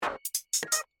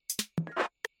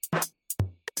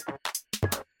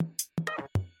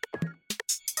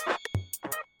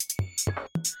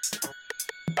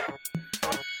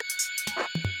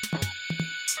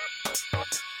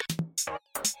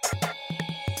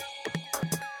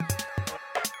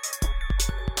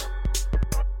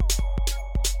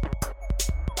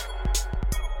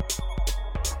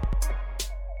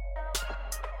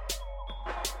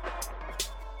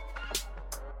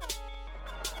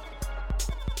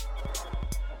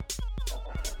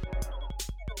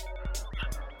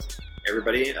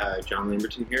Everybody. John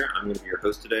Lamberton here. I'm going to be your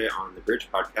host today on the Bridge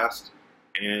podcast,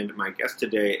 and my guest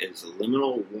today is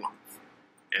Liminal Warmth.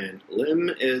 And Lim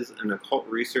is an occult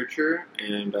researcher,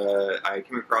 and I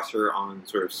came across her on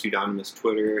sort of pseudonymous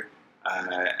Twitter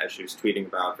as she was tweeting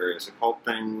about various occult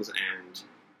things and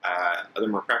other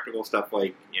more practical stuff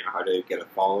like how to get a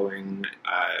following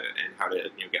and how to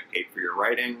get paid for your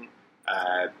writing.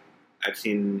 I've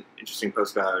seen interesting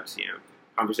posts about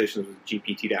conversations with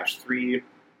GPT-3.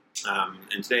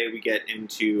 And today we get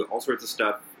into all sorts of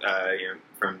stuff,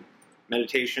 from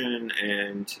meditation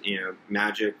and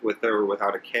magic with or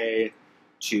without a K,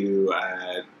 to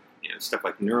stuff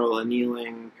like neural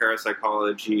annealing,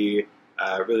 parapsychology,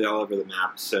 really all over the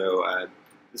map. So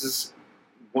this is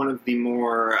one of the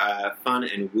more fun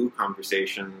and woo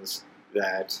conversations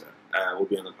that will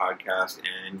be on the podcast,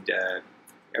 and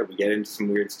we get into some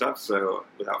weird stuff. So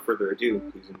without further ado,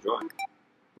 please enjoy.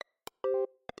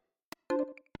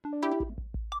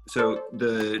 So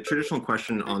the traditional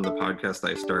question on the podcast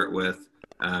I start with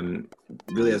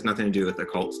really has nothing to do with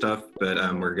occult stuff, but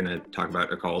we're going to talk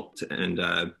about occult and,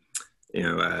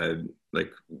 like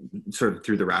sort of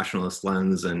through the rationalist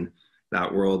lens and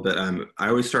that world. But I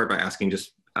always start by asking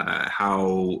just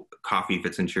how coffee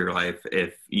fits into your life,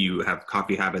 if you have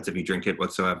coffee habits, if you drink it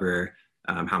whatsoever,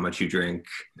 how much you drink,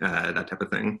 that type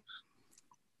of thing.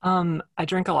 I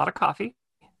drink a lot of coffee.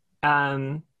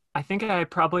 I think I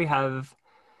probably have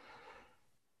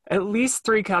at least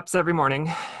 3 cups every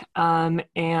morning.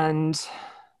 And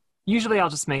usually I'll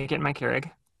just make it in my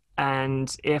Keurig.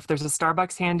 And if there's a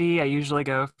Starbucks handy, I usually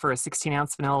go for a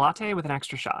 16-ounce vanilla latte with an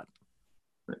extra shot.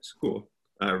 That's cool.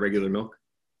 Regular milk?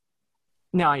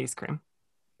 No, I use cream.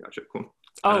 Gotcha, cool.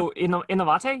 Oh, in the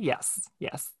latte? Yes.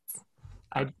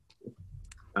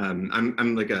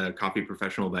 I'm like a coffee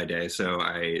professional by day, so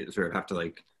I sort of have to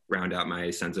like round out my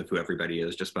sense of who everybody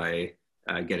is just by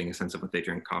getting a sense of what they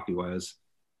drink coffee-wise.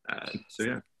 So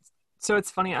yeah. So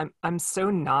it's funny, I'm so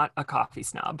not a coffee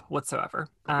snob whatsoever.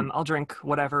 I'll drink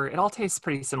whatever. It all tastes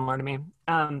pretty similar to me.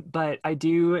 But I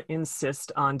do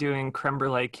insist on doing creme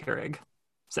brulee Keurig.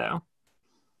 So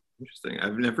interesting.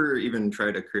 I've never even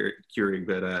tried a Keurig,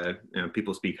 but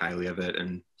people speak highly of it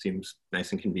and seems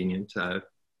nice and convenient. But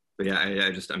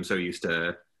yeah, I'm so used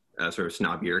to sort of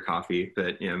snobbier coffee,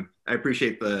 but I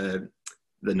appreciate the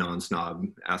non-snob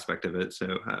aspect of it.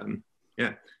 So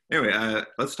yeah. Anyway,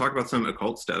 let's talk about some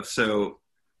occult stuff. So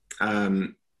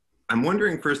I'm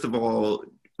wondering, first of all,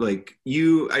 like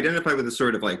you identify with a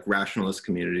sort of like rationalist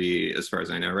community, as far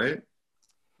as I know, right?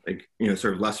 Like,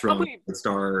 sort of less wrong,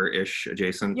 star-ish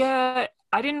adjacent. Yeah,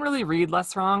 I didn't really read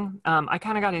Less Wrong. I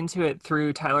kind of got into it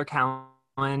through Tyler Cowen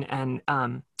and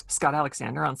Scott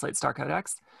Alexander on Slate Star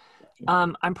Codex.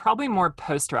 I'm probably more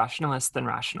post-rationalist than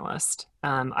rationalist.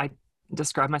 I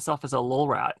describe myself as a lol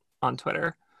rat on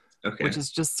Twitter. Okay. Which is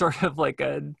just sort of like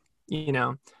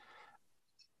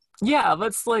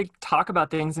let's like talk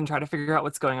about things and try to figure out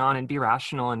what's going on and be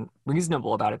rational and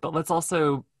reasonable about it. But let's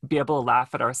also be able to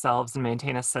laugh at ourselves and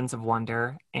maintain a sense of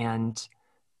wonder and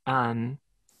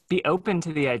be open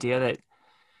to the idea that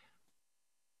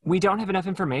we don't have enough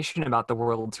information about the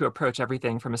world to approach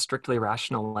everything from a strictly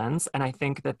rational lens. And I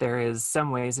think that there is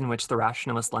some ways in which the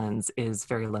rationalist lens is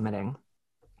very limiting.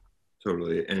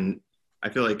 Totally. And I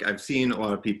feel like I've seen a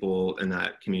lot of people in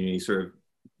that community sort of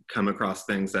come across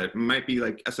things that might be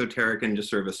like esoteric and just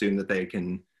sort of assume that they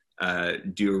can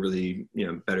do a really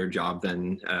better job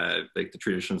than like the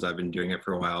traditions. I've been doing it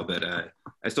for a while, but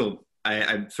I sort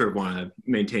of want to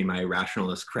maintain my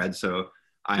rationalist cred. So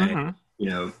I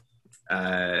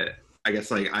guess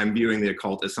like I'm viewing the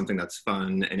occult as something that's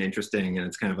fun and interesting, and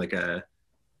it's kind of like a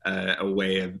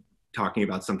way of talking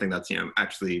about something that's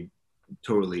actually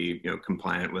totally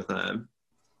compliant with a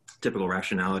typical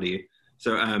rationality.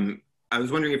 So I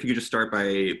was wondering if you could just start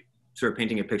by sort of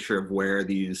painting a picture of where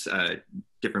these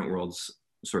different worlds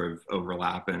sort of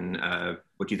overlap and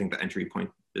what do you think the entry point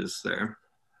is there?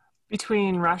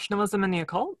 Between rationalism and the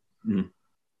occult? Mm-hmm.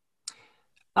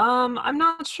 I'm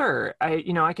not sure.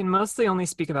 I can mostly only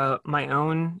speak about my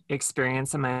own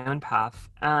experience and my own path.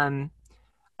 I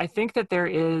think that there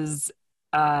is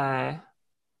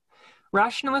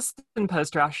rationalists and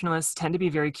post-rationalists tend to be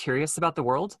very curious about the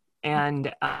world, and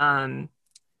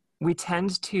we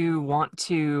tend to want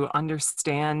to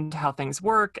understand how things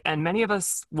work, and many of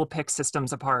us will pick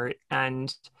systems apart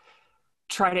and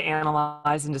try to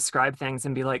analyze and describe things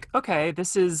and be like, okay,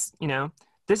 this is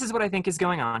what I think is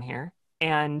going on here,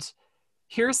 and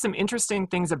here's some interesting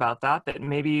things about that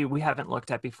maybe we haven't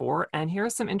looked at before, and here are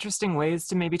some interesting ways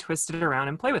to maybe twist it around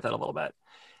and play with it a little bit.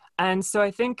 And so I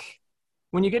think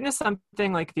when you get into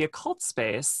something like the occult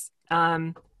space,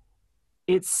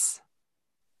 it's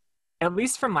at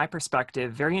least from my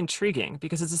perspective, very intriguing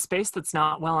because it's a space that's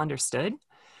not well understood.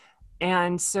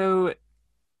 And so,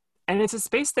 and it's a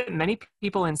space that many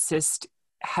people insist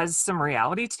has some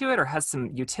reality to it or has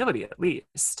some utility at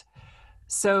least.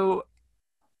 So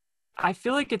I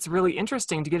feel like it's really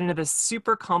interesting to get into this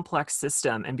super complex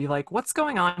system and be like, what's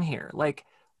going on here? Like,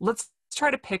 let's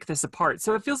try to pick this apart.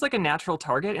 So it feels like a natural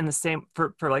target in the same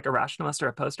for like a rationalist or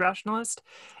a post-rationalist,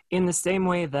 in the same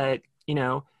way that, you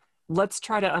know, let's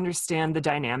try to understand the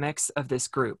dynamics of this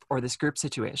group or this group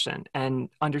situation and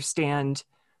understand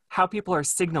how people are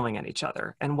signaling at each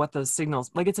other and what those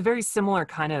signals, like it's a very similar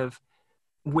kind of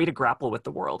way to grapple with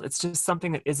the world. It's just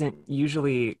something that isn't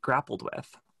usually grappled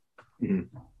with.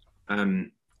 Mm-hmm.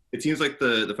 It seems like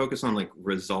the focus on like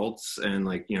results and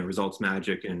like, you know, results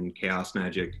magic and chaos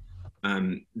magic.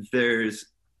 There's,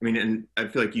 I mean, and I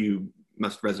feel like you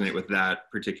must resonate with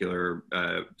that particular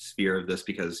sphere of this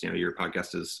because, you know, your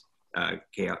podcast is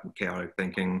chaotic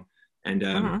thinking. And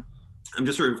I'm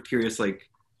just sort of curious, like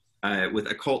with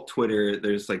occult Twitter,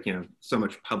 there's like, you know, so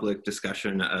much public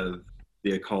discussion of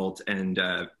the occult. And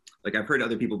like I've heard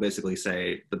other people basically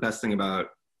say the best thing about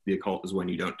the occult is when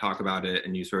you don't talk about it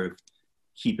and you sort of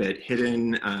keep it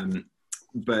hidden.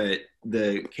 But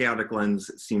the chaotic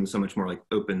lens seems so much more like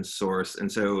open source.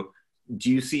 And so do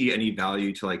you see any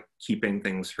value to like keeping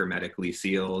things hermetically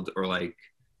sealed or like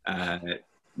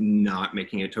not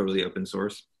making it totally open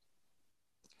source?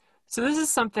 So this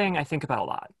is something I think about a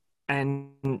lot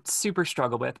and super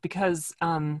struggle with because,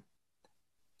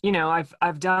 you know,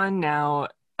 I've done now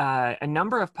a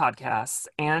number of podcasts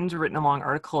and written a long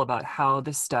article about how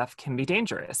this stuff can be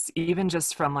dangerous, even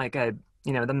just from like a,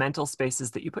 you know, the mental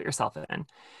spaces that you put yourself in.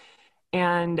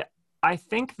 And I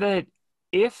think that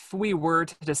if we were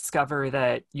to discover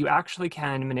that you actually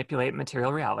can manipulate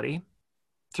material reality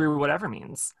through whatever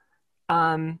means,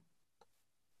 I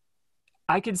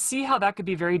could see how that could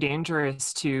be very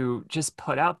dangerous to just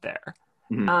put out there.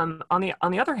 On the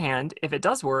other hand, if it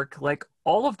does work, like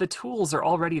all of the tools are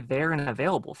already there and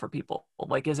available for people.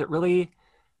 Like, is it really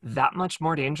that much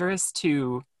more dangerous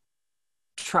to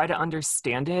try to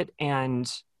understand it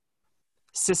and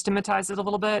systematize it a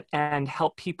little bit and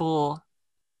help people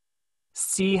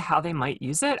see how they might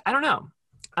use it? I don't know.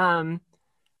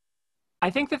 I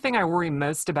think the thing I worry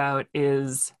most about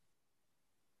is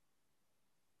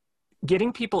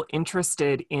getting people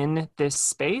interested in this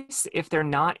space if they're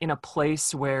not in a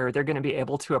place where they're going to be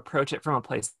able to approach it from a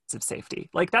place of safety.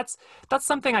 Like that's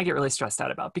something I get really stressed out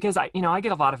about because I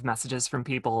get a lot of messages from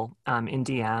people in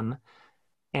DM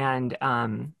and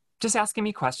just asking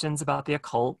me questions about the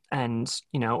occult and,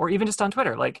 you know, or even just on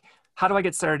Twitter, like, how do I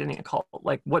get started in the occult?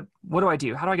 Like, what do I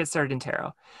do? How do I get started in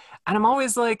tarot? And I'm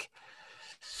always like,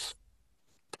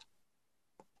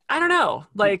 I don't know,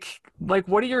 like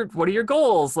what are your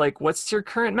goals? Like, what's your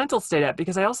current mental state at?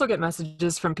 Because I also get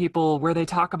messages from people where they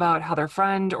talk about how their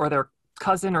friend or their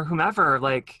cousin or whomever,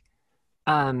 like,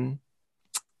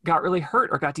 got really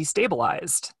hurt or got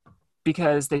destabilized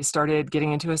because they started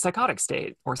getting into a psychotic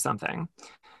state or something.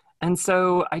 And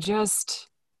so I don't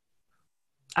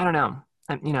know.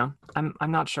 I'm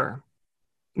not sure.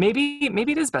 Maybe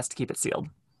it is best to keep it sealed,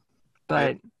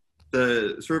 but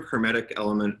the sort of hermetic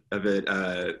element of it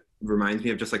reminds me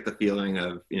of just like the feeling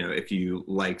of, you know, if you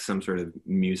like some sort of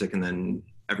music and then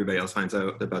everybody else finds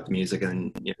out about the music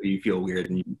and, you know, you feel weird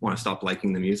and you want to stop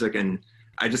liking the music. And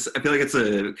I feel like it's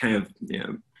a kind of,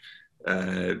 you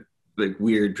know, like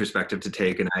weird perspective to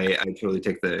take. And I totally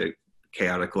take the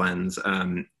chaotic lens.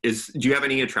 Do you have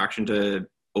any attraction to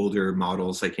older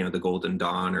models like, you know, the Golden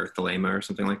Dawn or Thelema or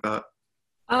something like that?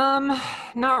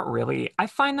 Not really. I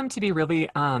find them to be really,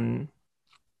 they're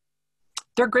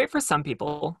great for some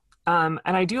people. And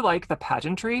I do like the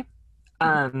pageantry.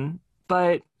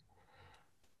 But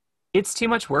it's too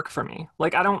much work for me.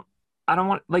 Like, I don't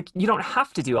want, like, you don't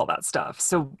have to do all that stuff.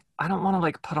 So I don't want to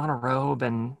like put on a robe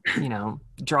and, you know,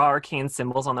 draw arcane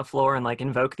symbols on the floor and like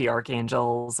invoke the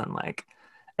archangels and like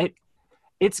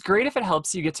it's great if it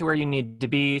helps you get to where you need to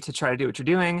be to try to do what you're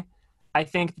doing. I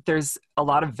think that there's a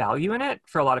lot of value in it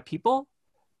for a lot of people,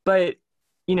 but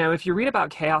you know, if you read about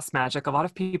chaos magic, a lot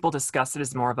of people discuss it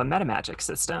as more of a meta magic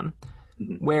system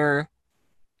where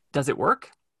does it work?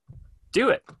 Do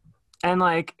it. And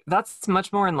like, that's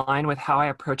much more in line with how I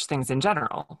approach things in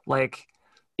general. Like,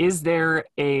 is there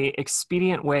a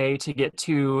expedient way to get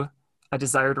to a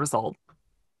desired result?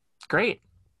 Great.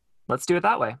 Let's do it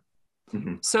that way.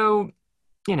 So,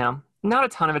 you know, not a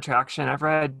ton of attraction. I've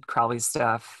read Crowley's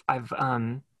stuff. I've,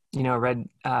 you know, read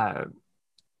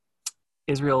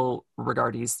Israel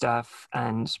Regardie's stuff,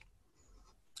 and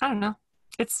I don't know.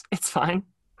 It's fine.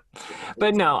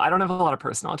 But no, I don't have a lot of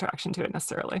personal attraction to it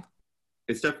necessarily.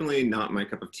 It's definitely not my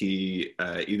cup of tea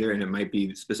either, and it might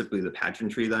be specifically the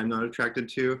pageantry that I'm not attracted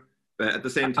to. But at the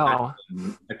same time,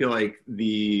 Oh, I feel like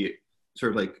the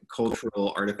sort of like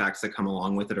cultural artifacts that come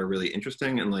along with it are really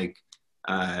interesting. And like,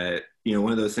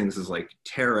 one of those things is like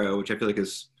tarot, which I feel like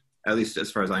is, at least as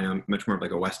far as I know, much more of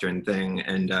like a Western thing.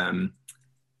 And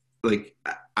like,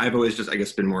 I've always just, I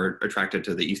guess, been more attracted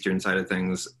to the Eastern side of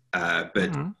things. But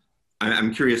mhm.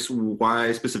 I'm curious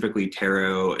why specifically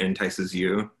tarot entices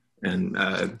you. And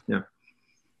yeah.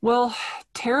 Well,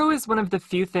 tarot is one of the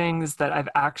few things that I've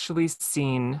actually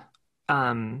seen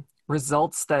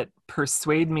results that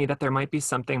persuade me that there might be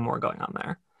something more going on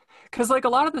there. Because like a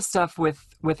lot of the stuff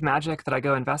with magic that I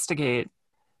go investigate,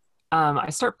 I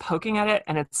start poking at it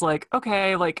and it's like,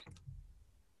 okay, like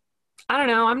I don't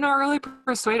know, I'm not really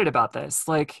persuaded about this.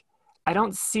 Like I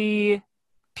don't see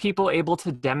people able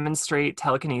to demonstrate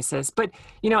telekinesis, but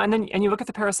and you look at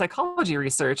the parapsychology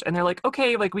research and they're like,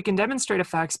 okay, like we can demonstrate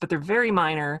effects, but they're very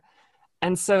minor.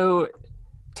 And so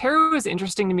tarot is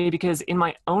interesting to me because in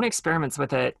my own experiments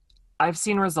with it, I've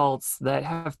seen results that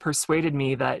have persuaded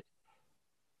me that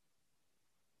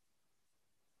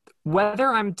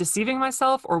whether I'm deceiving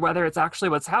myself or whether it's actually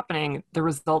what's happening, the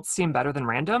results seem better than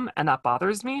random, and that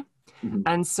bothers me. Mhm.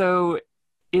 And so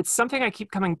it's something I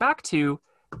keep coming back to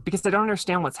because I don't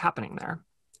understand what's happening there.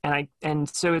 And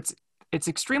so it's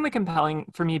extremely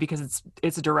compelling for me because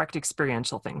it's a direct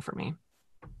experiential thing for me.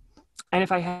 And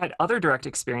if I had other direct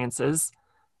experiences,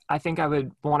 I think I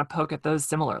would want to poke at those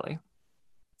similarly.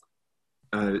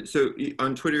 So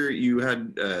on Twitter, you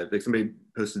had like somebody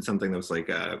posted something that was like,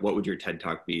 "What would your TED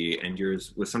talk be?" And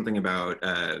yours was something about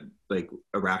like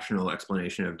a rational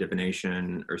explanation of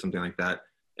divination or something like that.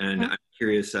 And Mhm. I'm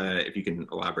curious if you can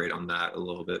elaborate on that a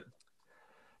little bit.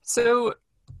 So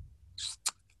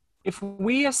if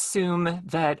we assume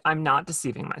that I'm not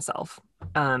deceiving myself,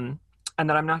 and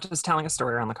that I'm not just telling a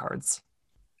story around the cards,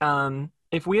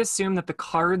 if we assume that the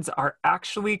cards are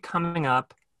actually coming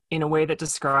up in a way that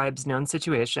describes known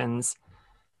situations,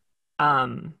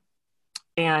 um,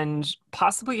 and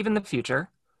possibly even the future,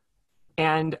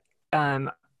 and um,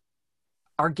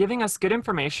 are giving us good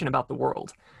information about the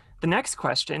world, the next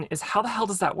question is how the hell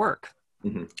does that work?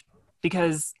 Hmm.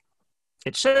 Because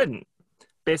it shouldn't,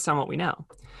 based on what we know.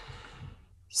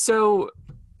 So,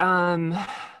 um,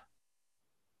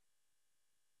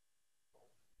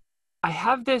 I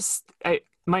have this.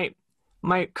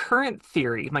 My current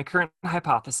theory, my current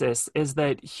hypothesis is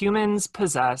that humans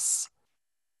possess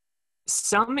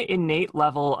some innate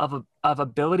level of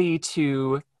ability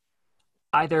to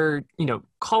either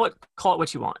call it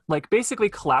what you want, like basically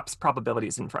collapse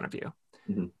probabilities in front of you,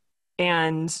 Hmm.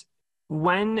 and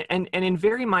and in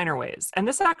very minor ways. And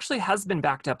this actually has been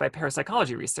backed up by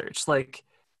parapsychology research, like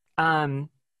um,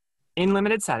 in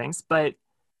limited settings, but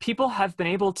people have been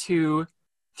able to,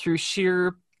 through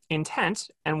sheer intent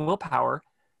and willpower,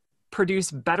 produce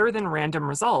better than random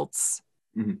results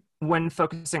Hmm. when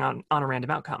focusing on a random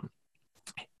outcome.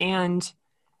 And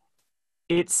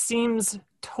it seems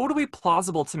totally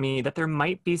plausible to me that there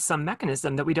might be some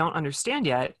mechanism that we don't understand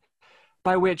yet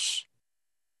by which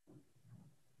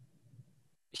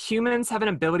humans have an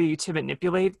ability to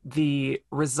manipulate the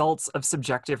results of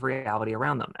subjective reality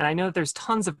around them. And I know that there's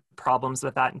tons of problems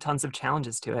with that and tons of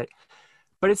challenges to it,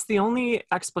 but it's the only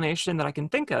explanation that I can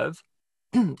think of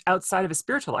outside of a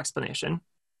spiritual explanation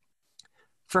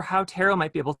for how tarot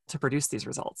might be able to produce these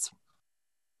results.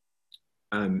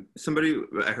 Somebody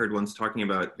I heard once talking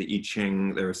about the I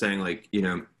Ching, they were saying like,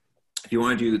 if you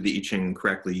want to do the I Ching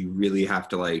correctly, you really have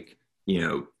to like,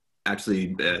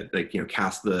 actually like,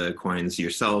 cast the coins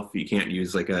yourself. You can't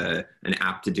use like an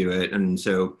app to do it. And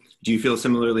so do you feel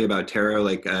similarly about tarot?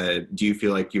 Like, do you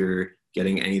feel like you're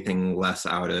getting anything less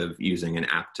out of using an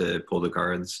app to pull the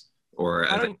cards or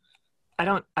I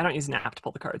don't I don't use an app to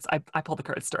pull the cards. I pull the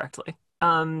cards directly.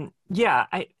 Yeah,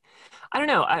 I don't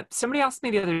know. Somebody asked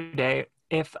me the other day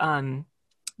if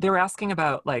they were asking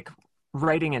about like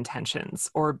writing intentions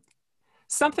or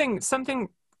something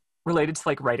related to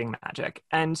like writing magic.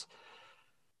 And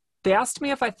they asked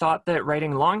me if I thought that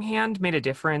writing longhand made a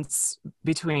difference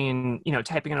between,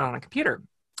 typing it on a computer.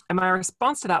 And my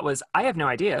response to that was, I have no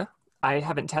idea. I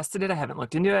haven't tested it. I haven't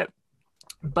looked into it.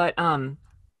 But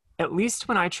at least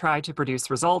when I try to produce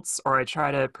results or I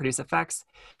try to produce effects,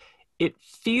 it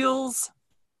feels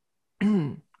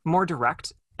more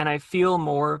direct. And I feel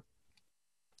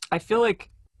like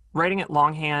writing it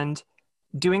longhand,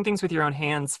 doing things with your own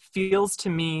hands feels to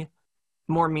me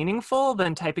more meaningful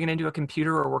than typing it into a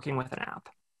computer or working with an app.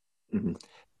 Mhm.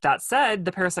 That said,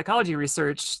 the parapsychology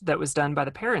research that was done by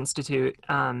the Pear Institute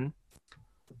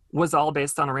was all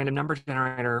based on a random number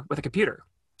generator with a computer.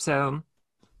 So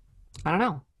I don't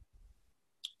know.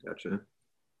 Gotcha.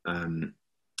 Um,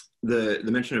 the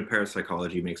mention of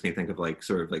parapsychology makes me think of like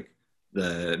sort of like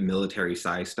the military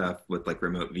sci stuff with like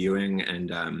remote viewing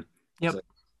and Yep. so,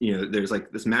 you know, there's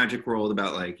like this magic world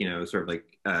about like, you know, sort of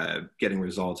like getting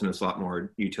results and it's a lot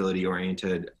more utility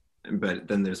oriented, but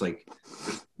then there's like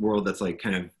this world that's like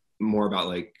kind of more about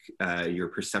like your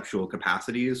perceptual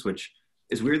capacities, which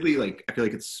is weirdly like I feel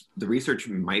like it's the research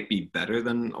might be better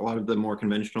than a lot of the more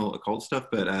conventional occult stuff,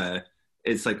 but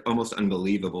it's like almost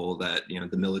unbelievable that you know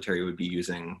the military would be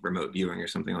using remote viewing or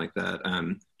something like that.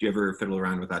 Do you ever fiddle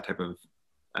around with that type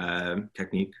of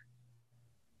technique?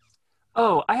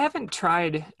 Oh, I haven't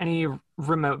tried any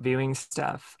remote viewing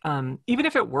stuff. Even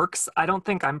if it works, I don't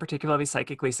think I'm particularly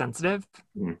psychically sensitive.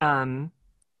 Mm. Um,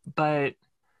 but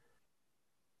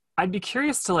I'd be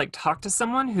curious to like talk to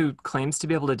someone who claims to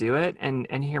be able to do it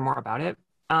and hear more about it.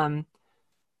 Um,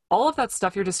 all of that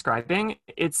stuff you're describing,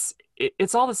 it's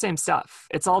all the same stuff.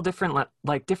 It's all different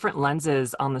like different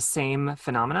lenses on the same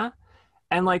phenomena.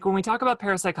 And like when we talk about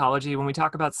parapsychology, when we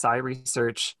talk about psi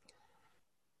research,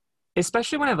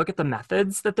 especially when I look at the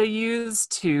methods that they use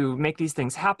to make these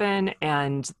things happen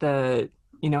and the,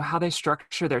 you know, how they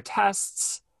structure their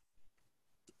tests,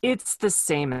 it's the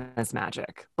same as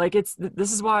magic. Like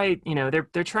this is why, you know,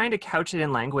 they're trying to couch it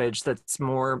in language that's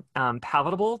more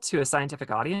palatable to a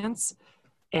scientific audience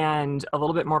and a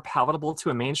little bit more palatable to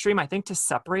a mainstream, I think, to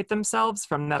separate themselves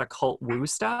from that occult woo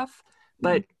stuff.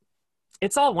 But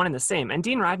it's all one and the same. And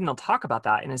Dean Radin will talk about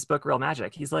that in his book, Real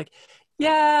Magic. He's like,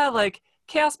 yeah, like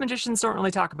chaos magicians don't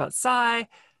really talk about psi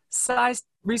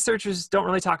researchers don't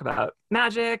really talk about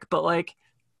magic, but like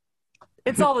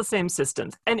it's all the same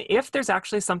systems. And if there's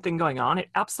actually something going on, it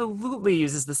absolutely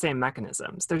uses the same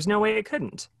mechanisms. There's no way it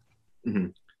couldn't. Mm-hmm.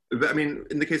 But I mean,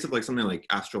 in the case of like something like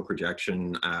astral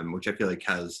projection, which I feel like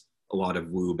has a lot of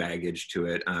woo baggage to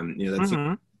it, you know, that's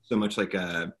Mm-hmm. so much like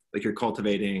you're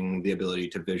cultivating the ability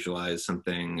to visualize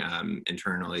something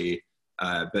internally.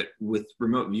 But with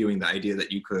remote viewing, the idea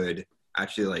that you could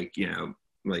actually like, you know,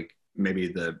 like maybe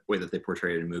the way that they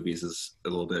portray it in movies is a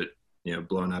little bit, you know,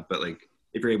 blown up, but like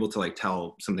if you're able to like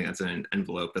tell something that's in an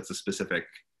envelope that's a specific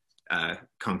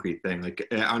concrete thing, like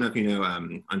I don't know if you know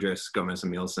Andres Gomez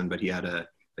Emilson, but he had a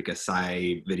like a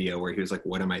psi video where he was like,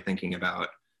 what am I thinking about?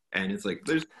 And it's like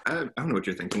there's I don't know what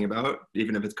you're thinking about,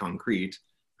 even if it's concrete.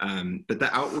 But the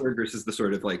outward versus the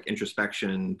sort of like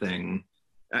introspection thing,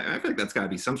 I feel like that's got to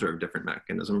be some sort of different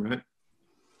mechanism, right?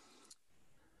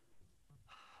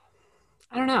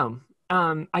 I don't know.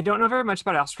 I don't know very much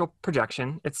about astral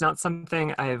projection. It's not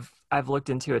something I've looked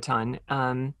into a ton.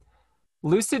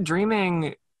 Lucid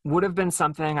dreaming would have been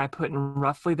something I put in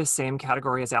roughly the same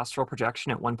category as astral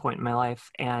projection at one point in my life,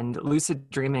 and lucid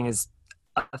dreaming is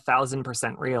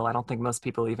 1,000% real. I don't think most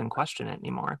people even question it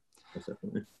anymore. Yes,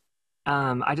 definitely.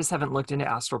 I just haven't looked into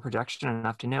astral projection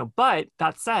enough to know. But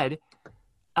that said,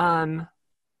 um,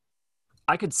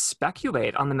 I could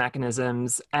speculate on the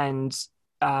mechanisms, and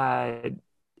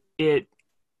it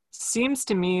seems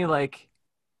to me like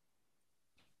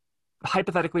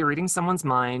hypothetically reading someone's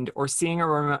mind or seeing a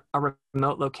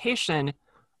remote location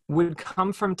would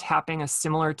come from tapping a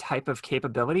similar type of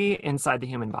capability inside the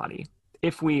human body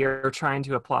if we are trying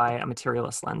to apply a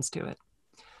materialist lens to it.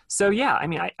 So yeah, I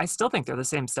mean, I still think they're the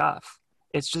same stuff.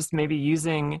 It's just maybe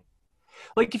using,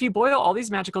 like if you boil all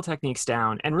these magical techniques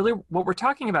down, and really what we're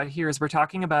talking about here is we're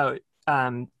talking about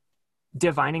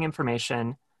divining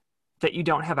information that you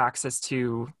don't have access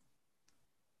to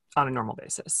on a normal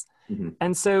basis. Mm-hmm.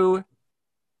 And so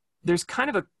there's kind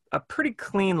of a pretty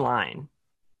clean line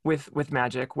with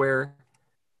magic where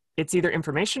it's either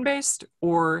information based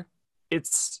or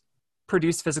it's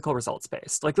produce physical results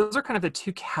based. Like those are kind of the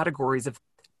two categories of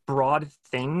broad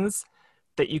things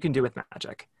that you can do with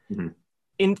magic. Mm-hmm.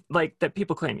 In like that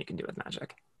people claim you can do with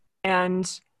magic. And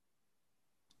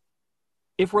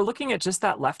if we're looking at just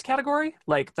that left category,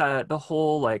 like the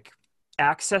whole like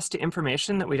access to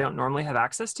information that we don't normally have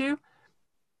access to,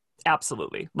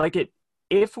 absolutely. Like it,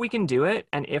 if we can do it,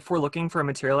 and if we're looking for a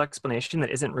material explanation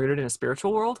that isn't rooted in a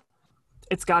spiritual world,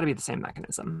 it's got to be the same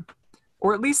mechanism,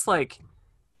 or at least like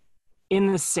in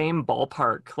the same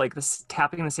ballpark, like this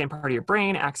tapping the same part of your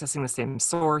brain, accessing the same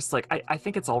source. Like I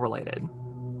think it's all related.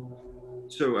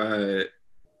 So,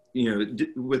 you know,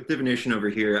 with divination over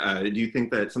here, do you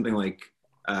think that something like,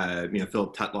 you know,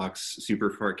 Philip Tetlock's super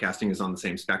forecasting is on the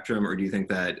same spectrum, or do you think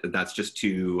that that's just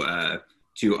too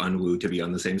unwoo to be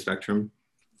on the same spectrum?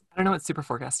 I don't know what super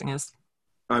forecasting is.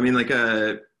 I mean, like,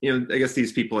 you know, I guess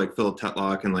these people like Philip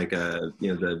Tetlock and like,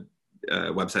 you know, the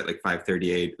website like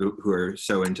 538 who are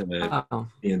so into, Oh.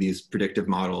 you know, these predictive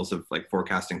models of like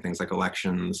forecasting things like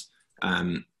elections.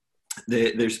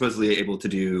 they're supposedly able to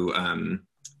do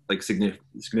like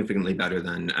significantly better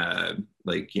than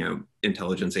like, you know,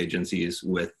 intelligence agencies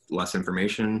with less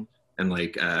information and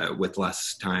like with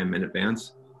less time in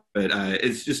advance. But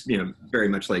it's just, you know, very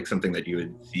much like something that you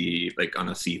would see like on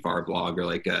a CFAR blog or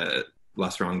like a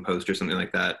Less Wrong post or something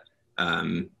like that.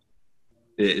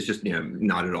 It's just, you know,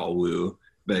 not at all woo,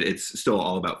 but it's still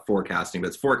all about forecasting, but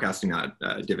it's forecasting, not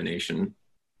divination.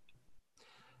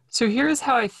 So here's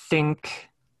how I think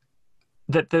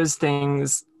that those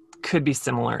things could be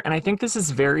similar. And I think this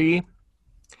is very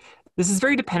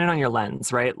dependent on your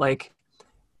lens, right? Like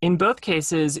in both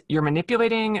cases, you're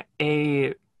manipulating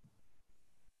a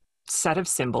set of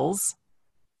symbols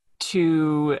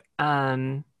to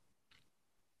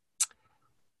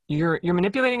you're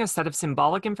manipulating a set of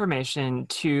symbolic information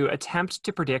to attempt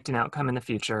to predict an outcome in the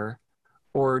future,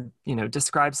 or, you know,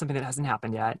 describe something that hasn't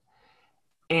happened yet.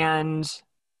 And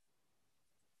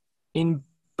in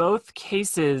both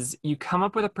cases, you come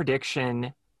up with a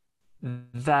prediction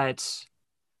that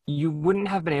you wouldn't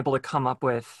have been able to come up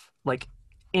with like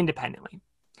independently.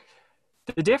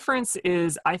 The difference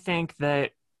is, I think,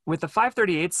 that with the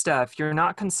 538 stuff, you're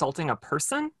not consulting a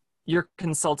person, you're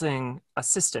consulting a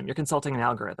system, you're consulting an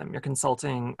algorithm, you're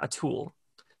consulting a tool.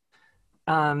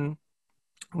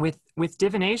 With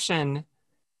divination,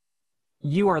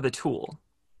 you are the tool.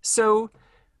 So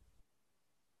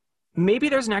maybe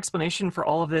there's an explanation for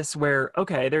all of this where,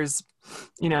 okay, there's,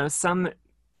 you know, some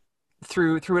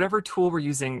through whatever tool we're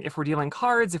using, if we're dealing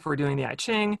cards, if we're doing the I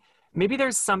Ching, maybe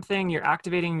there's something you're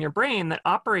activating in your brain that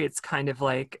operates kind of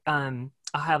like a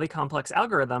highly complex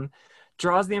algorithm,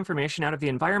 draws the information out of the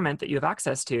environment that you have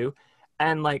access to,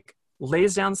 and like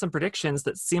lays down some predictions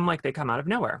that seem like they come out of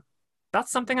nowhere.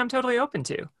 That's something I'm totally open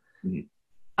to.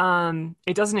 Mm-hmm.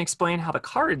 It doesn't explain how the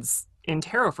cards in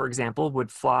tarot, for example,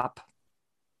 would flop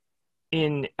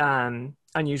in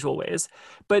unusual ways.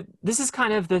 But this is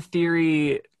kind of the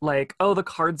theory, like, oh, the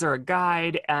cards are a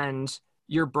guide and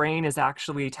your brain is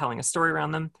actually telling a story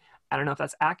around them. I don't know if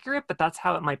that's accurate, but that's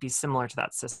how it might be similar to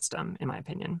that system, in my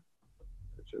opinion.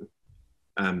 Gotcha.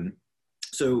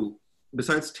 So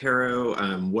besides tarot,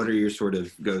 what are your sort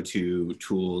of go-to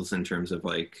tools in terms of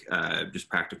like just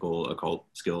practical occult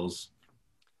skills?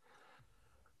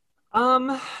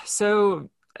 So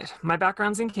my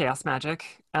background's in chaos magic.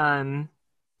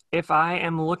 If I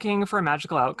am looking for a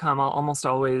magical outcome, I'll almost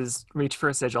always reach for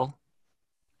a sigil.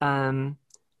 I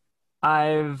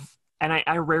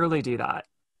rarely do that.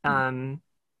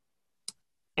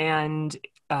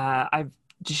 I've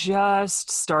just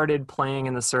started playing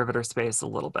in the servitor space a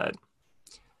little bit.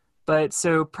 But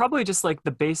so probably just like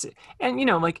the basic, and you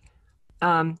know, like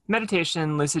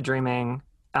meditation, lucid dreaming.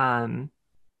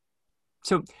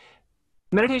 So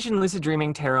meditation, lucid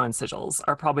dreaming, tarot, and sigils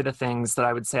are probably the things that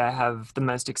I would say I have the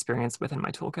most experience with in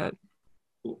my toolkit.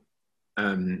 Cool.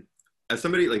 As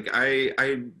somebody, like I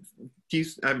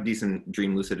have decent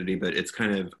dream lucidity, but it's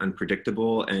kind of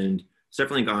unpredictable, and it's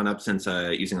definitely gone up since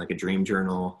using like a dream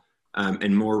journal,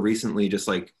 and more recently just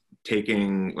like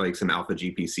taking like some alpha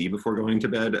GPC before going to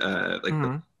bed, like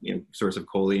the, you know, source of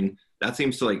choline. That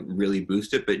seems to like really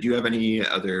boost it. But do you have any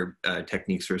other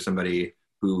techniques for somebody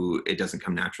who it doesn't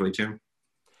come naturally to?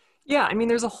 Yeah, I mean,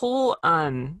 there's a whole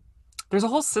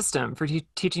system for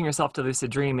teaching yourself to lucid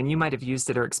dream, and you might have used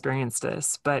it or experienced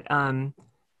this. But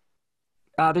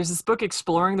there's this book,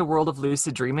 Exploring the World of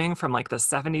Lucid Dreaming, from like the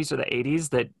 70s or the 80s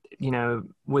that, you know,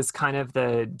 was kind of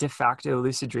the de facto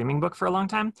lucid dreaming book for a long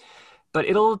time. But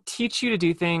it'll teach you to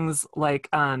do things like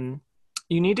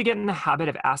you need to get in the habit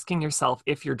of asking yourself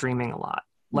if you're dreaming a lot.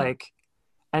 Like,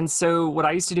 and so what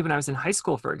I used to do when I was in high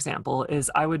school, for example, is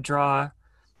I would draw.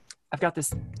 I've got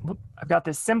this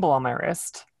symbol on my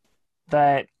wrist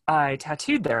that I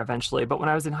tattooed there eventually. But when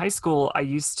I was in high school, I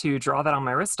used to draw that on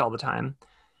my wrist all the time.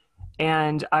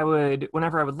 And I would,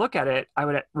 whenever I would look at it, I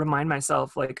would remind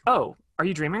myself like, oh, are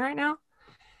you dreaming right now?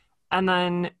 And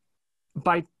then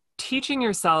by teaching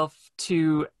yourself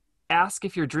to ask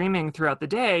if you're dreaming throughout the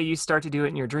day, you start to do it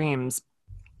in your dreams.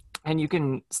 And you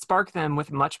can spark them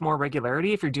with much more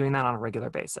regularity if you're doing that on a regular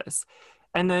basis.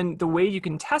 And then the way you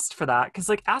can test for that, because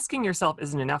like asking yourself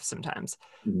isn't enough sometimes,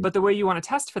 but the way you want to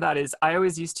test for that is, I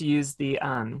always used to use the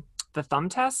thumb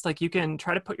test. Like you can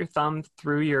try to put your thumb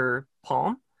through your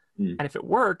palm, and if it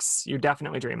works, you're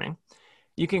definitely dreaming.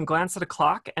 You can glance at a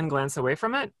clock and glance away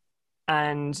from it,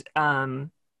 and then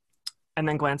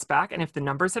glance back. And if the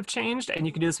numbers have changed, and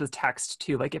you can do this with text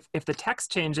too, like if the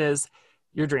text changes,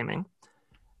 you're dreaming.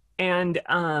 And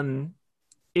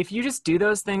if you just do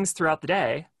those things throughout the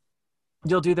day,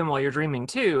 you'll do them while you're dreaming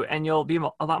too, and you'll be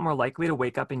a lot more likely to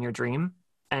wake up in your dream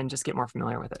and just get more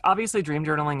familiar with it. Obviously, dream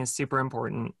journaling is super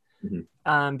important.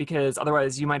 Because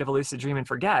otherwise you might have a lucid dream and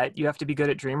forget. You have to be good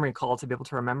at dream recall to be able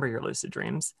to remember your lucid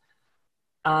dreams.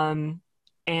 And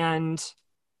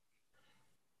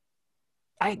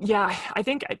I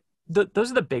think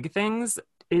those are the big things.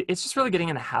 It's just really getting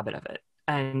in the habit of it.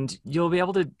 And you'll be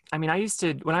able to, I mean, I used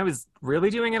to, when I was really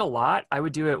doing it a lot, I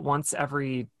would do it once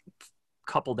every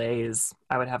couple days.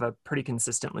 I would have a pretty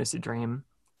consistent lucid dream.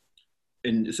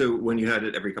 And so when you had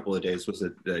it every couple of days, was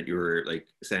it that you were like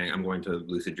saying, I'm going to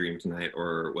lucid dream tonight,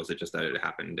 or was it just that it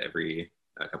happened every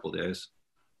couple of days?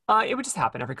 It would just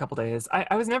happen every couple of days.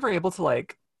 I was never able to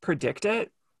like predict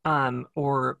it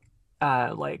or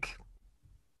like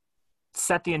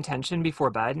set the intention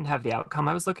before bed and have the outcome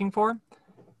I was looking for.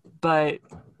 But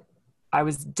I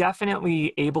was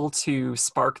definitely able to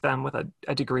spark them with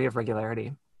a degree of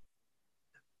regularity.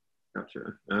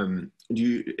 Gotcha. Do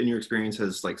you, in your experience,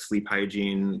 has like sleep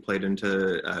hygiene played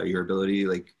into your ability?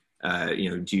 Like,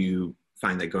 do you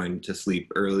find that going to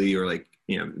sleep early or like,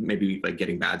 maybe like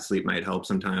getting bad sleep might help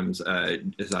sometimes?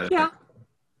 Is that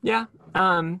Yeah.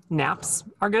 Naps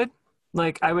are good.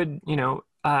 Like I would,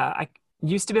 I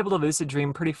used to be able to lucid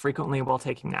dream pretty frequently while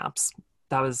taking naps.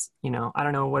 That was, I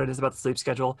don't know what it is about the sleep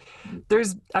schedule.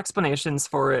 There's explanations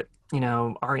for it,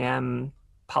 REM,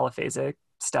 polyphasic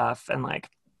stuff, and like,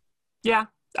 yeah,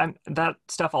 that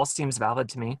stuff all seems valid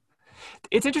to me.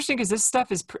 It's interesting because this stuff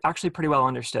is actually pretty well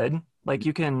understood. Like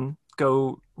you can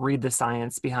go read the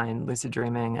science behind lucid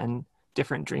dreaming and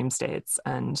different dream states,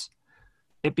 and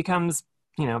it becomes,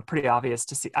 pretty obvious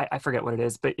to see. I forget what it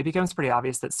is, but it becomes pretty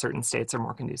obvious that certain states are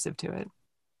more conducive to it.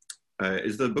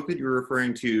 Is the book that you were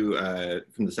referring to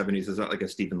from the 70s, is that like a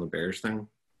Stephen LaBerge thing?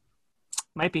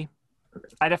 Might be. Okay.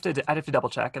 I'd have to double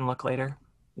check and look later.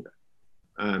 Okay.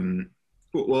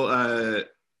 Cool. Well,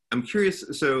 I'm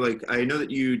curious. So like, I know that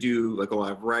you do like a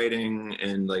lot of writing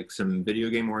and like some video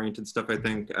game oriented stuff, I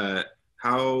think.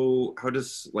 How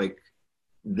does like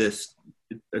this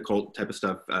occult type of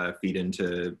stuff feed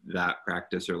into that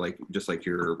practice or like just like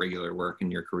your regular work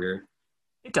and your career?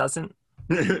 It doesn't.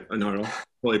 Not at all.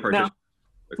 Fully partition. No.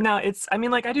 Okay. No, it's, I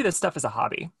mean, like I do this stuff as a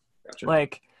hobby. Gotcha.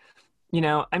 Like,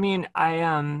 I mean,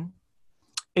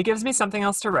 it gives me something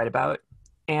else to write about,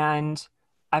 and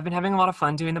I've been having a lot of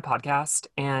fun doing the podcast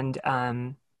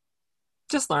and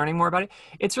just learning more about it.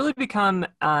 It's really become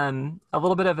a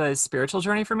little bit of a spiritual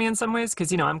journey for me in some ways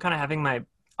because, I'm kind of having my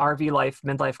RV life,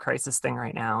 midlife crisis thing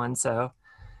right now. And so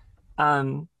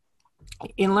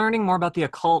in learning more about the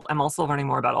occult, I'm also learning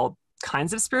more about all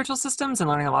kinds of spiritual systems and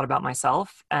learning a lot about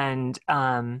myself. And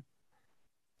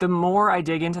the more I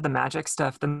dig into the magic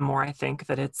stuff, the more I think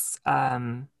that it's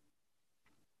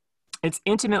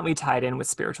intimately tied in with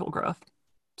spiritual growth.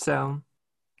 So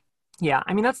yeah,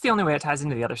 I mean, that's the only way it ties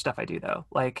into the other stuff I do though.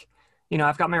 Like,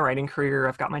 I've got my writing career,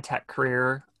 I've got my tech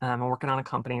career, I'm working on a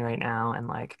company right now, and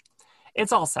like,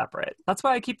 it's all separate. That's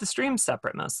why I keep the streams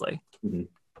separate mostly. Mm-hmm.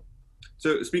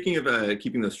 So speaking of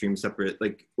keeping those streams separate,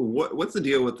 like what's the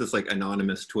deal with this like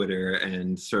anonymous Twitter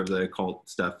and sort of the occult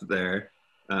stuff there?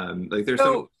 Like there's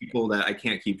some people that I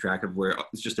can't keep track of where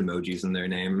it's just emojis in their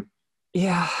name.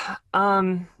 Yeah.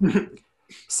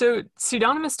 So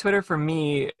pseudonymous Twitter for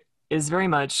me is very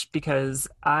much because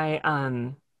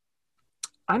I'm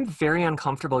very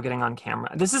uncomfortable getting on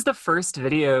camera. This is the first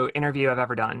video interview I've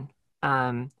ever done.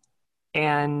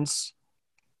 And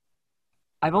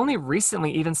I've only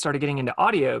recently even started getting into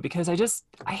audio because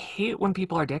I hate when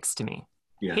people are dicks to me.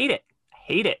 Yeah.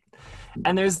 Hate it.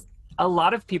 And there's a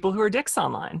lot of people who are dicks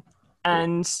online,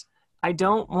 and I just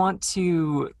don't want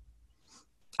to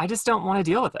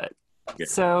deal with it. Yeah.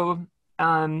 So,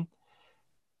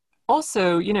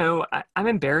 also, I'm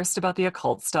embarrassed about the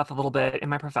occult stuff a little bit in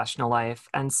my professional life.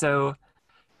 And so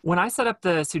when I set up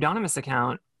the pseudonymous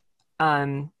account,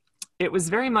 it was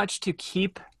very much to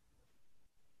keep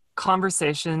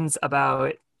conversations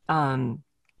about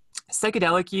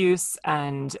psychedelic use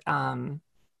and,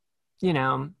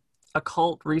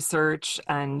 occult research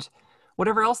and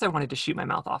whatever else I wanted to shoot my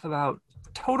mouth off about,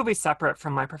 totally separate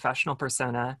from my professional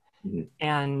persona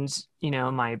and,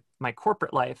 my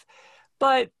corporate life.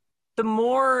 But the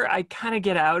more I kind of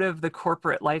get out of the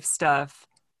corporate life stuff,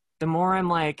 the more I'm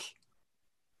like,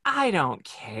 I don't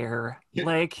care.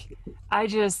 Like, I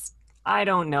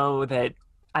don't know that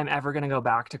I'm ever going to go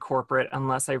back to corporate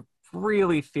unless I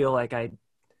really feel like I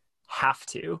have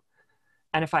to.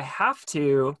 And if I have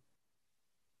to,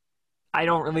 I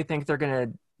don't really think they're going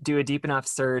to do a deep enough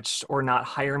search or not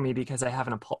hire me because I have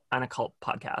an occult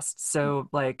podcast. So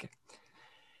like,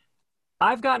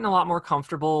 I've gotten a lot more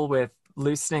comfortable with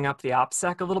loosening up the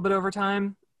OPSEC a little bit over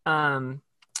time.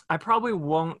 I probably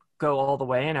won't go all the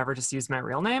way and ever just use my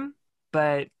real name,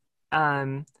 but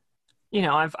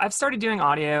I've started doing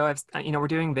audio. We're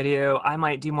doing video. I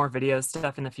might do more video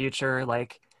stuff in the future.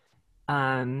 Like,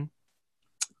 I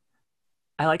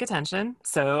like attention,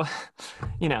 so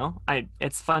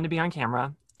it's fun to be on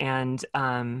camera, and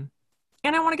I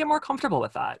want to get more comfortable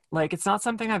with that. Like, it's not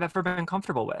something I've ever been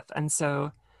comfortable with, and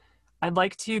so I'd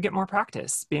like to get more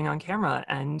practice being on camera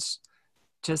and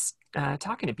just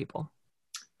talking to people.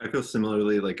 I feel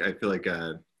similarly. Like, I feel like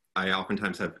I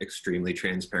oftentimes have extremely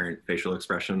transparent facial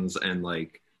expressions, and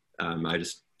like I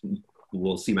just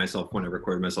will see myself when I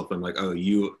record myself. I'm like, oh,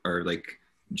 you are like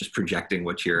just projecting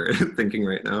what you're thinking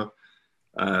right now.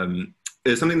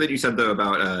 There's something that you said though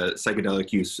about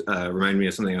psychedelic use reminded me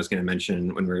of something I was going to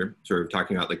mention when we're sort of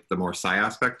talking about like the more psi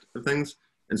aspect of things.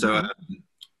 And so I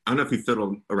don't know if you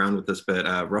fiddled around with this,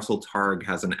 but Russell Targ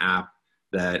has an app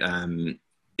that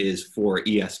is for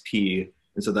ESP.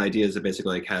 And so the idea is it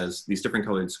basically like has these different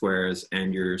colored squares,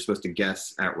 and you're supposed to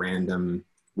guess at random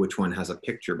which one has a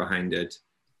picture behind it.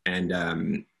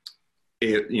 And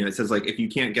it says like if you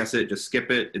can't guess it, just skip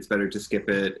it. It's better to skip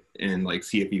it and like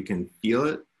see if you can feel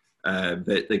it.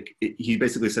 But like he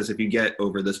basically says if you get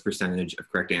over this percentage of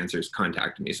correct answers,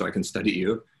 contact me so I can study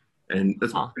you. And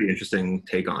that's a pretty interesting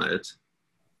take on it.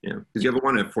 Because you have a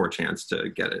 1 in 4 chance to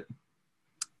get it.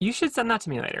 You should send that to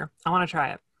me later. I want to try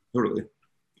it. Totally.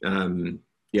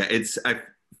 I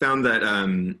found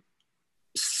that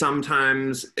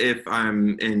sometimes if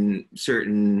I'm in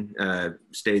certain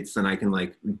states, then I can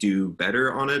like do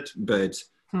better on it. But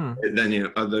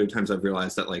then, other times I've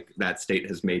realized that like that state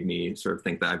has made me sort of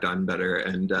think that I've done better,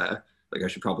 and like I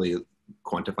should probably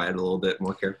quantify it a little bit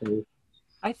more carefully.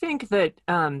 I think that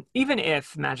even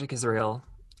if magic is real,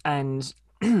 and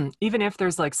even if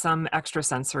there's like some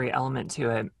extrasensory element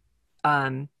to it,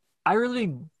 I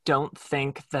really don't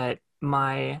think that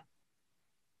my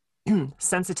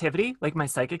sensitivity, like my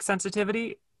psychic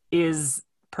sensitivity, is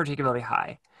particularly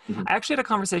high. I actually had a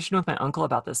conversation with my uncle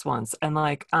about this once, and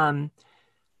like,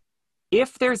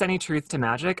 if there's any truth to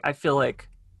magic, I feel like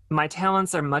my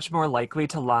talents are much more likely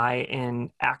to lie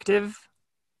in active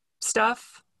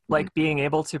stuff, like being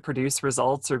able to produce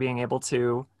results or being able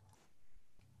to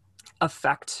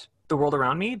affect the world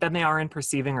around me, than they are in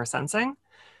perceiving or sensing,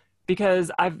 because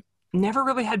I've never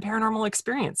really had paranormal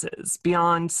experiences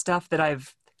beyond stuff that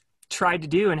I've tried to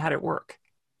do and had it work.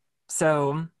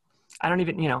 So I don't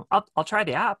even, I'll try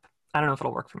the app. I don't know if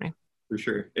it'll work for me. For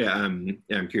sure. Yeah.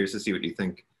 I'm curious to see what you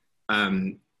think.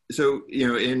 So,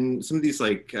 in some of these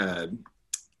like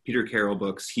Peter Carroll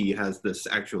books, he has this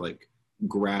actual like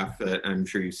graph that I'm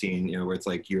sure you've seen, where it's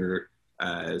like your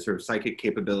sort of psychic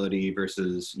capability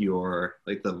versus your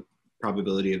like the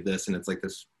probability of this, and it's like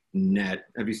this net.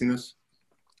 Have you seen this?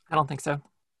 I don't think so.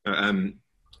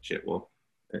 Shit. Well,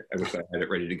 I wish I had it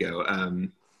ready to go.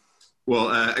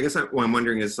 I guess what I'm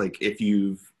wondering is like if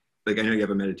you've like I know you have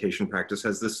a meditation practice.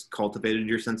 Has this cultivated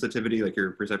your sensitivity, like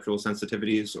your perceptual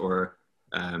sensitivities, or?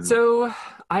 So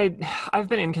I've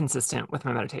been inconsistent with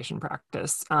my meditation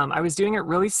practice. I was doing it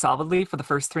really solidly for the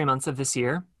first 3 months of this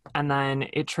year, and then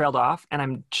it trailed off, and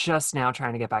I'm just now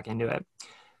trying to get back into it.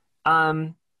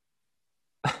 My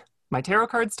tarot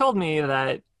cards told me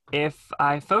that if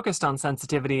I focused on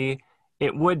sensitivity,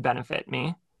 it would benefit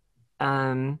me.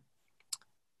 I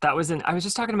was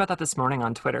just talking about that this morning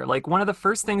on Twitter. Like, one of the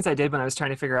first things I did when I was trying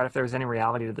to figure out if there was any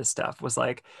reality to this stuff was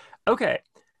like, okay,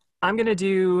 I'm going to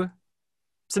do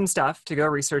some stuff to go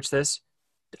research this.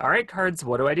 All right, cards,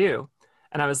 what do I do?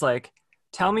 And I was like,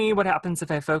 tell me what happens if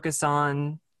I focus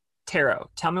on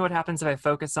tarot. Tell me what happens if I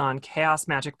focus on chaos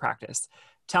magic practice.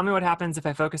 Tell me what happens if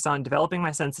I focus on developing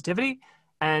my sensitivity,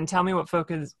 and tell me what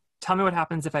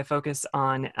happens if I focus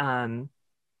on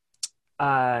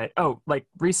like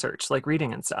research, like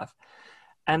reading and stuff.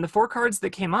 And the 4 cards that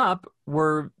came up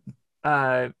were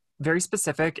very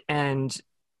specific, and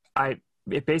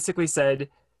it basically said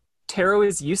tarot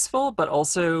is useful, but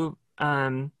also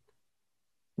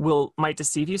might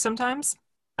deceive you sometimes,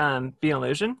 be an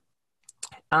illusion.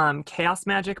 Chaos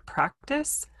magic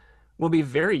practice will be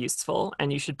very useful,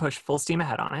 and you should push full steam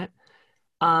ahead on it.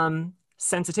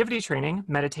 Sensitivity training,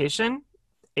 meditation,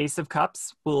 Ace of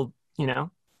Cups will,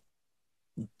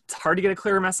 it's hard to get a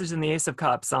clearer message than the Ace of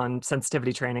Cups on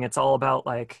sensitivity training. It's all about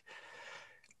like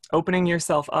opening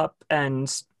yourself up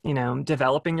and,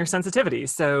 developing your sensitivity.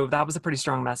 So that was a pretty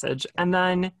strong message. And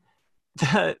then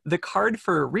the card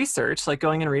for research, like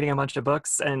going and reading a bunch of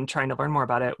books and trying to learn more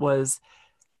about it, was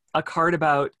a card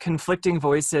about conflicting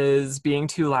voices, being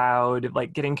too loud,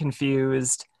 like getting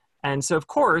confused. And so of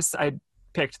course I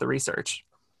picked the research,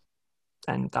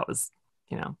 and that was,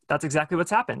 that's exactly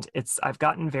what's happened. I've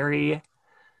gotten very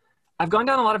I've gone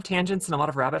down a lot of tangents and a lot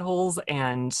of rabbit holes,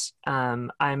 and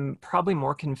I'm probably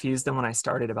more confused than when I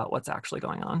started about what's actually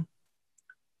going on.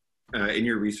 In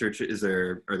your research,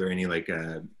 are there any like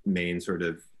main sort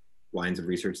of lines of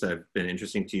research that have been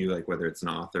interesting to you, like whether it's an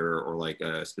author or like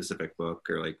a specific book,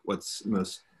 or like what's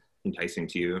most enticing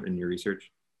to you in your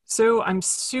research? So I'm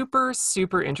super,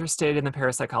 super interested in the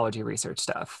parapsychology research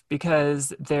stuff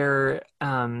because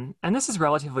and this is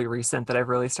relatively recent that I've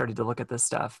really started to look at this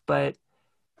stuff, but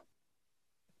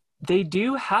they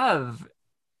do have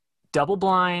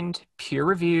double-blind,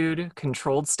 peer-reviewed,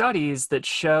 controlled studies that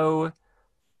show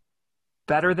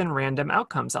better than random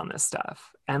outcomes on this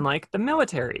stuff. And like the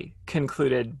military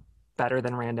concluded better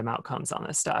than random outcomes on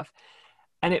this stuff.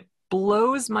 And it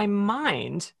blows my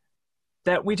mind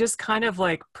that we just kind of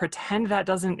like pretend that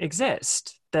doesn't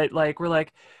exist. That like we're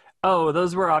like, oh,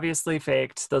 those were obviously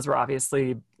faked. Those were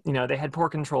obviously, they had poor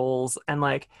controls. And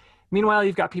like, meanwhile,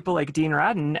 you've got people like Dean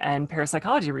Radin and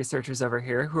parapsychology researchers over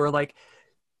here who are like,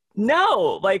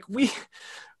 no, like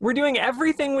we're doing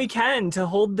everything we can to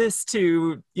hold this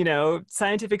to,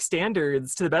 scientific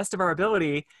standards to the best of our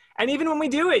ability. And even when we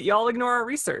do it, y'all ignore our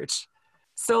research.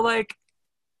 So like,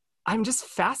 I'm just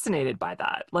fascinated by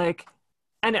that. Like,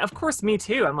 and of course me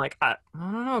too. I'm like, I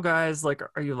don't know, guys, like,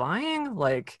 are you lying?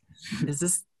 Like, is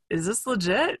this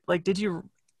legit? Like,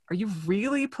 are you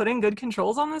really putting good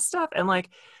controls on this stuff? And like,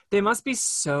 they must be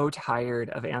so tired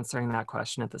of answering that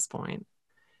question at this point.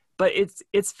 But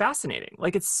it's fascinating.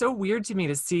 Like, it's so weird to me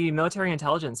to see military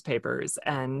intelligence papers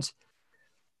and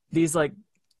these like,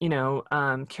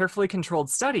 carefully controlled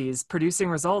studies producing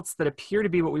results that appear to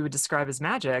be what we would describe as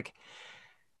magic.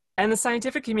 And the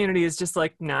scientific community is just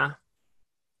like, nah,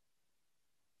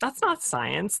 that's not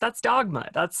science. That's dogma.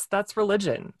 That's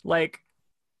religion. Like,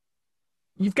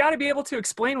 you've got to be able to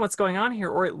explain what's going on here,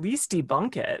 or at least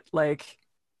debunk it. Like,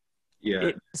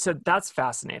 Yeah. So that's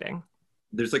fascinating.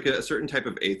 There's like a certain type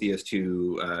of atheist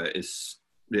who is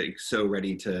like so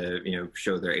ready to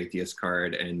show their atheist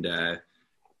card, and I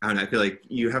don't know, I feel like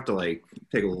you have to like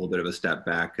take a little bit of a step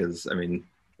back, because I mean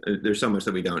there's so much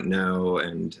that we don't know,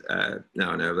 and I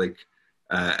don't know, like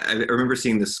I remember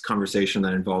seeing this conversation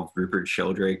that involved Rupert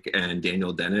Sheldrake and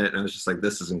Daniel Dennett, and I was just like,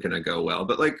 this isn't going to go well.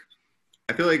 But like,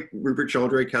 I feel like Rupert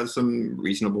Sheldrake has some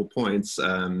reasonable points.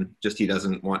 Just he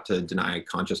doesn't want to deny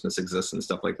consciousness exists and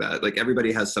stuff like that. Like,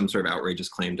 everybody has some sort of outrageous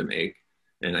claim to make,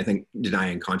 and I think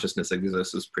denying consciousness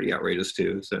exists is pretty outrageous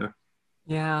too. So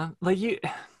yeah, like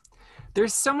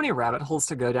there's so many rabbit holes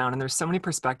to go down, and there's so many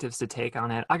perspectives to take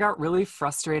on it. I got really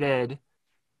frustrated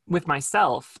with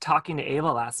myself talking to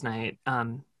Ayla last night,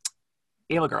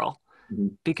 Ayla girl,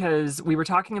 because we were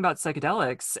talking about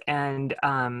psychedelics and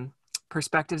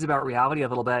perspectives about reality a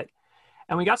little bit.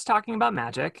 And we got to talking about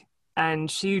magic, and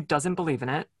she doesn't believe in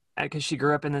it because she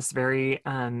grew up in this very,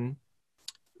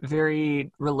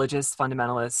 very religious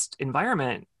fundamentalist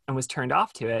environment and was turned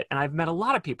off to it. And I've met a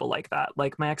lot of people like that.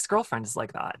 Like, my ex-girlfriend is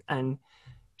like that. And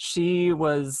she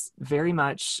was very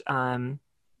much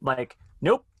like,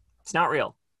 nope, it's not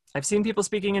real. I've seen people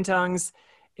speaking in tongues.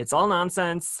 It's all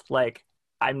nonsense. Like,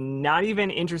 I'm not even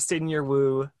interested in your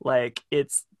woo. Like,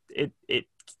 it's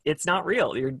not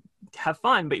real. You have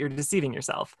fun, but you're deceiving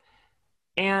yourself.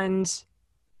 And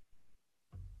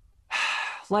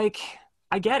like,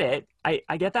 I get it.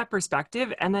 I get that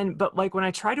perspective. And then, but like, when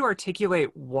I try to articulate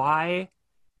why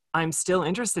I'm still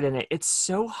interested in it, it's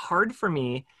so hard for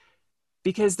me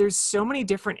because there's so many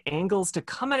different angles to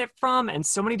come at it from and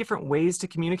so many different ways to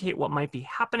communicate what might be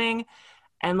happening.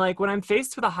 And like, when I'm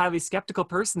faced with a highly skeptical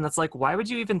person that's like, why would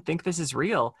you even think this is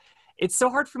real? It's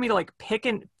so hard for me to like pick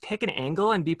an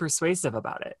angle and be persuasive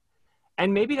about it.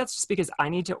 And maybe that's just because I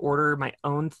need to order my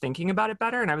own thinking about it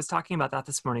better. And I was talking about that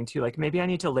this morning too. Like, maybe I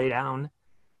need to lay down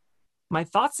my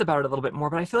thoughts about it a little bit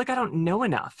more, but I feel like I don't know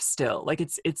enough still. Like,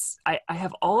 I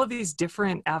have all of these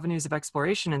different avenues of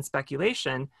exploration and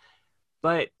speculation,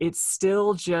 but it's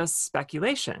still just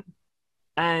speculation.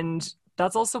 And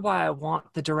that's also why I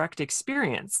want the direct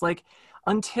experience. Like,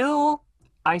 until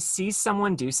I see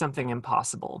someone do something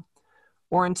impossible,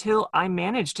 or until I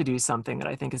manage to do something that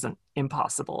I think is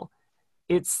impossible,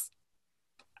 it's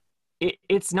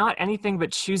not anything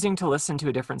but choosing to listen to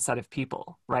a different set of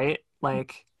people, right?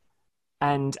 Like,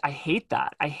 and I hate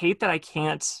that. I hate that I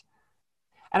can't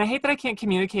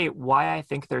communicate why I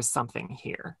think there's something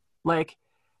here. Like,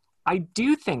 I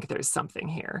do think there's something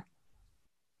here.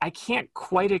 I can't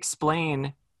quite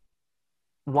explain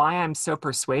why I'm so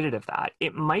persuaded of that.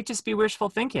 It might just be wishful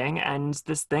thinking and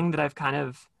this thing that I've kind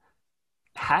of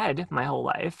had my whole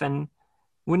life. And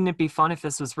wouldn't it be fun if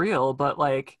this was real? But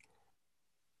like,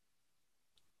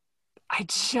 I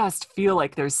just feel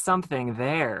like there's something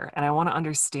there and I want to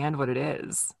understand what it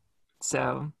is.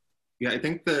 So Yeah, I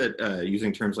think that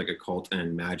using terms like occult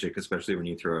and magic, especially when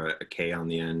you throw a K on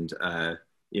the end,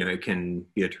 it can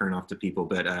be a turnoff to people.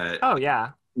 But oh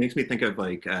yeah. makes me think of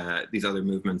like these other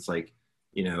movements, like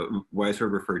what I sort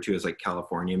of refer to as like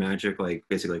California magic, like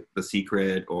basically like The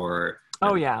Secret or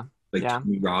Oh yeah. like Yeah.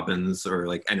 Tony Robbins or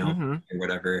like NLP Mm-hmm. or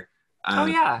whatever, Oh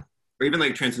um, yeah. or even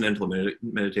like transcendental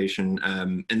meditation.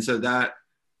 And so that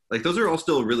like those are all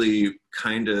still really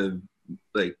kind of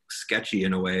like sketchy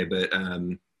in a way, but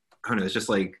I don't know. It's just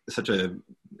like such a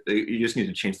you just need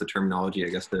to change the terminology, I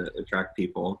guess, to attract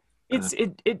people.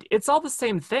 It's all the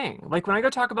same thing. Like when I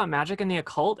go talk about magic and the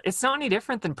occult, it's not any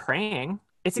different than praying.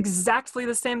 It's exactly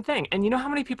the same thing. And you know how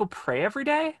many people pray every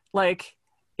day? Like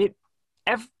it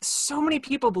so many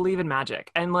people believe in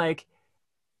magic. And like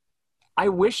I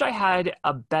wish I had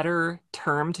a better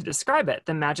term to describe it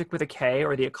than magic with a K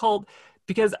or the occult,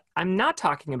 because I'm not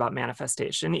talking about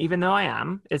manifestation, even though I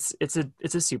am. It's a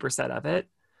superset of it.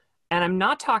 And I'm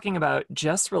not talking about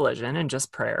just religion and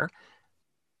just prayer.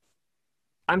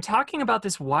 I'm talking about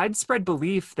this widespread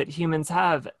belief that humans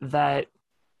have that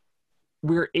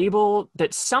that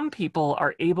some people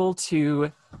are able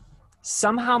to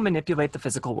somehow manipulate the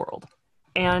physical world.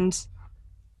 And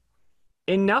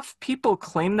enough people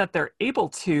claim that they're able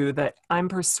to that I'm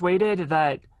persuaded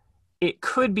that it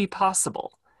could be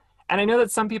possible. And I know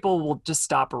that some people will just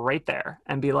stop right there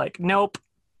and be like, nope,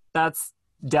 that's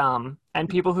dumb. And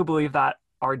people who believe that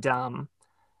are dumb.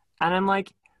 And I'm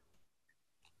like,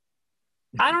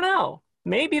 I don't know.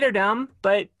 Maybe they're dumb,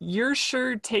 but you're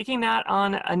sure taking that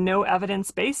on a no evidence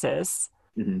basis.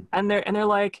 Mm-hmm. And they're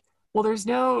like, well, there's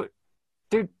no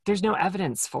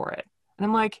evidence for it. And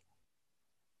I'm like,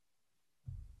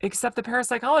 except the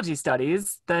parapsychology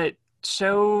studies that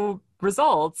show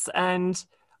results and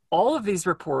all of these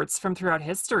reports from throughout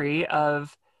history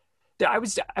of I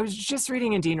was just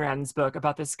reading in Dean Radin's book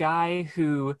about this guy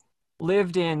who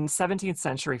lived in 17th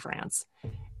century France,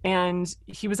 and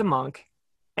he was a monk.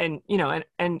 And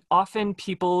and often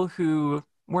people who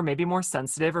were maybe more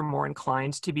sensitive or more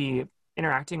inclined to be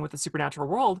interacting with the supernatural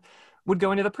world would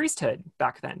go into the priesthood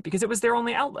back then because it was their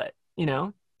only outlet,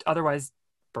 otherwise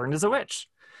burned as a witch.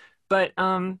 But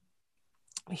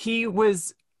he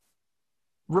was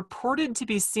reported to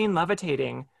be seen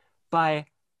levitating by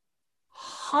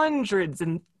hundreds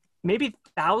and maybe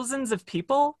thousands of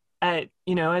people at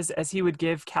as he would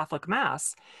give Catholic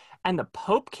mass. And the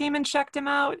Pope came and checked him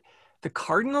out, the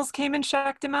cardinals came and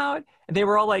checked him out, and they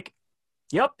were all like,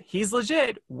 yep, he's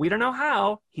legit, we don't know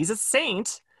how, he's a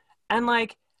saint. And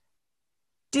like,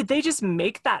 did they just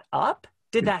make that up?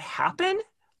 Did that happen?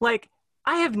 Like,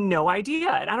 I have no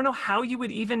idea. And I don't know how you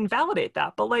would even validate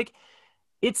that, but like,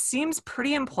 it seems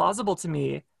pretty implausible to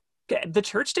me. The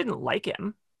church didn't like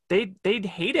him. They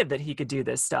hated that he could do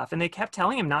this stuff, and they kept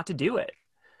telling him not to do it.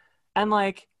 And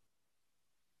like,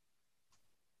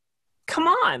 come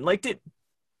on, like, did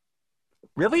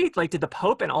the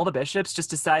Pope and all the bishops just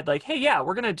decide like, hey, yeah,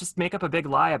 we're gonna just make up a big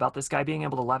lie about this guy being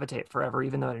able to levitate forever,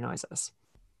 even though it annoys us?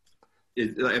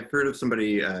 I've heard of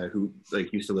somebody who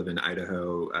like used to live in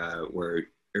Idaho, or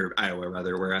Iowa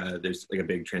rather, where there's like a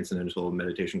big transcendental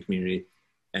meditation community.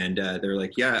 And they're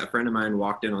like, yeah, a friend of mine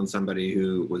walked in on somebody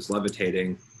who was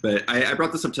levitating. But I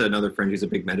brought this up to another friend who's a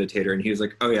big meditator, and he was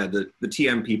like, oh yeah, the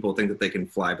TM people think that they can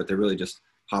fly, but they're really just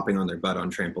hopping on their butt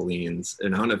on trampolines.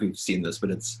 And I don't know if you've seen this,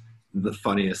 but it's the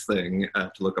funniest thing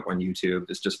to look up on YouTube.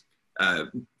 It's just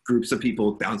groups of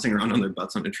people bouncing around on their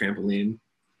butts on a trampoline.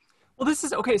 Well, this is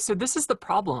the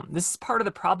problem. This is part of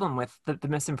the problem with the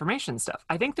misinformation stuff.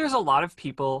 I think there's a lot of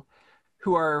people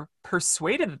who are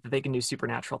persuaded that they can do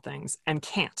supernatural things and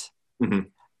can't. Mm-hmm.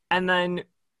 And then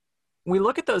we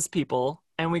look at those people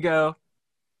and we go,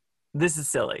 this is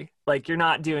silly. Like, you're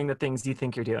not doing the things you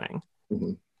think you're doing.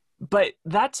 Mm-hmm. But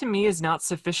that to me is not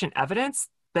sufficient evidence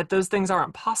that those things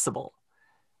aren't possible.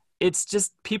 It's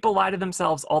just people lie to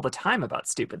themselves all the time about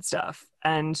stupid stuff.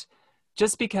 And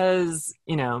just because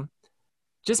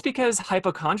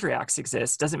hypochondriacs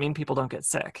exist doesn't mean people don't get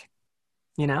sick,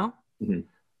 Mm-hmm.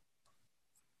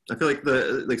 I feel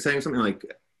like saying something like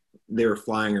they were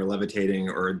flying or levitating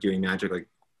or doing magic, like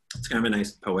it's kind of a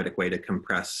nice poetic way to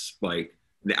compress like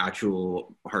the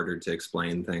actual harder to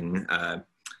explain thing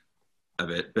of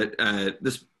it. But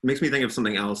this makes me think of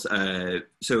something else.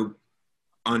 So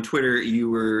on Twitter, you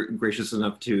were gracious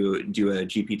enough to do a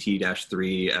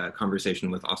GPT-3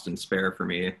 conversation with Austin Spare for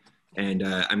me. And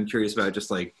I'm curious about just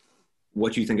like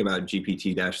what you think about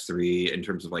GPT-3 in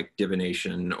terms of like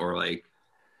divination or like,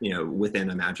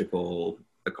 within a magical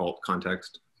occult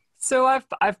context. So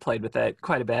I've played with it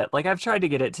quite a bit. Like I've tried to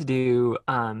get it to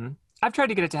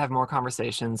have more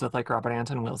conversations with like Robert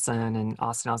Anton Wilson and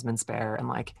Austin Osman Spare. And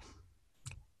like,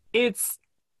 it's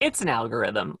it's an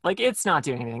algorithm. Like it's not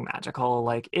doing anything magical.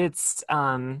 Like it's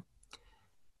I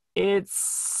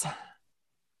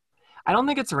don't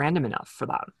think it's random enough for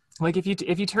that. Like if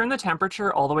you turn the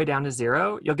temperature all the way down to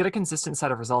zero, you'll get a consistent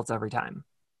set of results every time.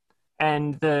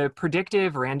 And the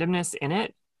predictive randomness in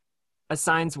it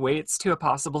assigns weights to a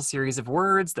possible series of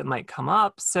words that might come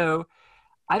up. So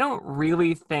I don't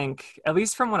really think, at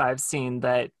least from what I've seen,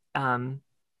 that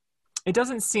it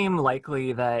doesn't seem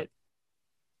likely that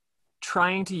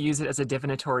trying to use it as a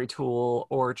divinatory tool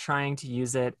or trying to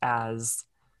use it as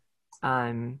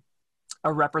um,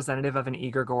 a representative of an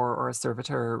egregore or a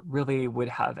servitor really would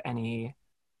have any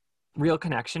real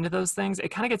connection to those things. It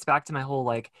kind of gets back to my whole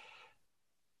like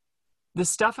the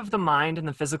stuff of the mind and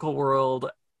the physical world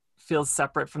feels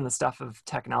separate from the stuff of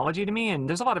technology to me. And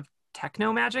there's a lot of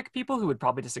techno magic people who would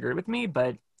probably disagree with me,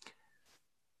 but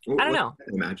I don't know.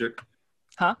 Techno magic?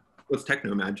 Huh? What's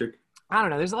techno magic? I don't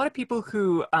know. There's a lot of people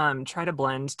who try to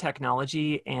blend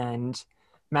technology and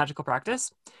magical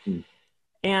practice.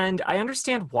 And I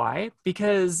understand why,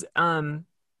 because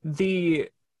the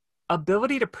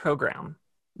ability to program,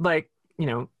 like,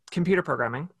 computer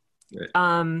programming,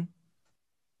 Right.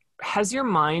 has your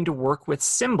mind work with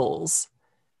symbols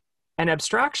and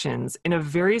abstractions in a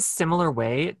very similar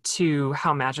way to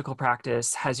how magical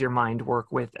practice has your mind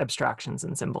work with abstractions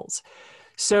and symbols.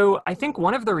 So I think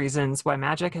one of the reasons why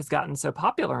magic has gotten so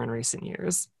popular in recent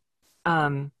years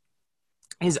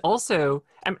is also,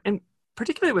 and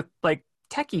particularly with like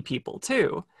techie people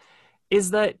too,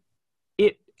 is that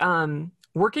it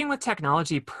working with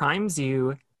technology primes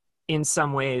you in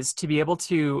some ways to be able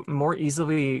to more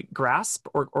easily grasp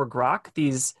or grok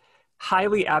these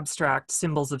highly abstract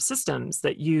symbols of systems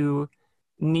that you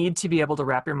need to be able to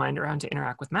wrap your mind around to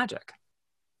interact with magic.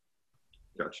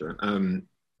 Gotcha.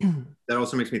 That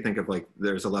also makes me think of like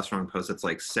there's a less wrong post that's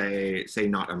like say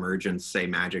not emergence, say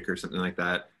magic or something like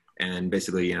that. And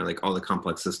basically, like all the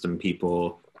complex system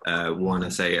people want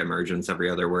to say emergence every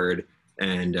other word.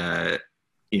 And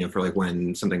for like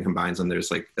when something combines them,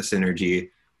 there's like a synergy.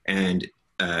 And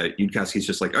Yudkowsky's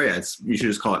just like, oh yeah, you should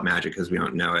just call it magic because we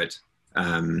don't know it.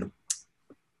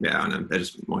 Yeah, I don't know. I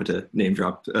just wanted to name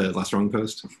drop last wrong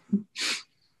post.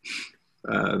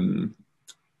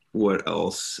 What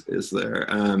else is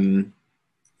there? I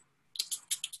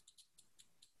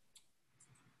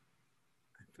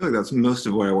feel like that's most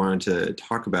of what I wanted to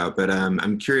talk about, but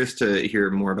I'm curious to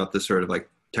hear more about this sort of like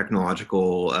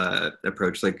technological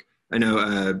approach. Like I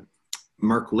know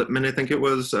Mark Lippmann, I think it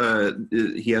was,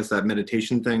 he has that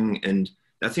meditation thing, and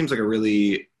that seems like a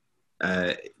really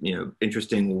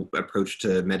interesting approach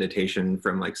to meditation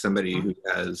from like somebody who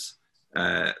has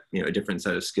a different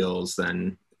set of skills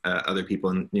than other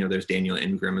people. And there's Daniel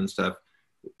Ingram and stuff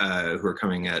who are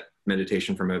coming at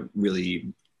meditation from a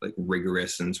really like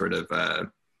rigorous and sort of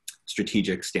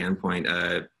strategic standpoint.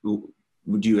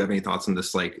 Would you have any thoughts on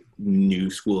this like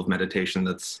new school of meditation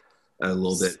that's a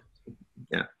little bit,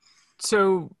 yeah?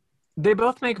 So they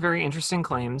both make very interesting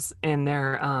claims in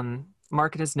their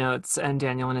Mark in his notes and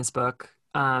Daniel in his book.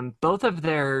 Both of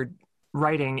their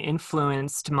writing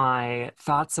influenced my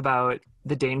thoughts about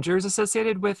the dangers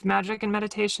associated with magic and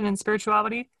meditation and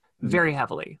spirituality very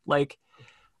heavily. Like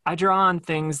I draw on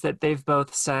things that they've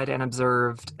both said and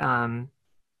observed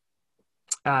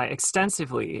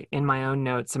extensively in my own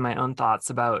notes and my own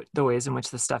thoughts about the ways in which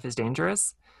this stuff is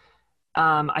dangerous.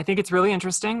 I think it's really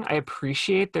interesting. I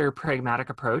appreciate their pragmatic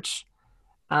approach.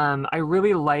 I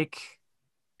really like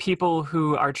people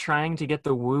who are trying to get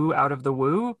the woo out of the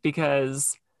woo,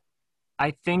 because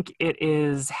I think it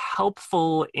is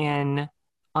helpful in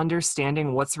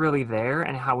understanding what's really there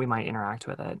and how we might interact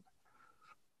with it.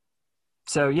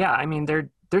 So yeah, I mean,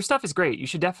 their stuff is great. You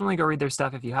should definitely go read their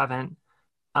stuff if you haven't.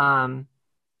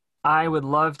 I would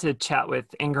love to chat with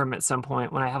Ingram at some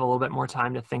point when I have a little bit more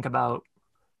time to think about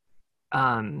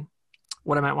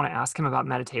what I might want to ask him about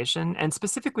meditation, and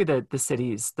specifically the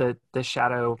cities, the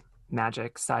shadow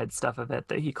magic side stuff of it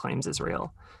that he claims is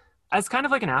real, as kind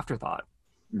of like an afterthought.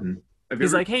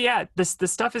 He's like, hey, yeah, this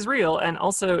stuff is real, and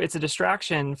also it's a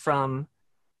distraction from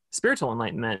spiritual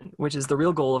enlightenment, which is the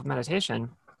real goal of meditation.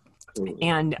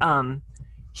 And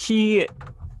he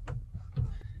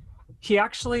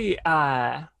actually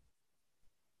I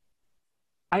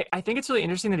think it's really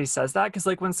interesting that he says that, because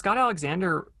like when Scott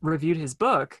Alexander reviewed his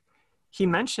book, he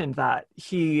mentioned that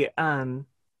he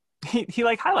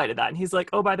like highlighted that, and he's like,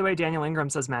 oh, by the way, Daniel Ingram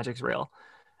says magic's real.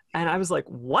 And I was like,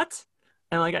 what?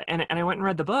 And like, and I went and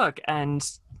read the book, and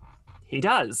he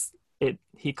does.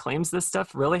 He claims this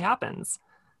stuff really happens.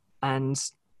 And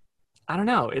I don't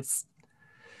know,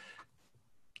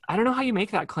 I don't know how you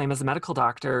make that claim as a medical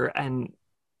doctor and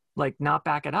like not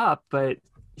back it up, but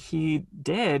he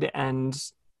did, and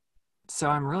so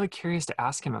I'm really curious to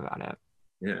ask him about it.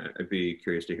 Yeah, I'd be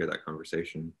curious to hear that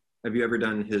conversation. Have you ever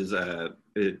done his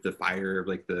the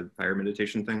fire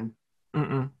meditation thing?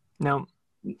 Mm-mm. No.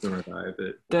 Nor have I,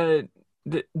 but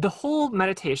the the whole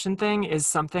meditation thing is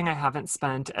something I haven't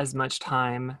spent as much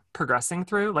time progressing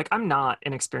through. Like, I'm not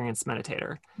an experienced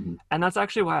meditator, mhm. and that's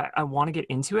actually why I want to get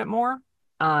into it more.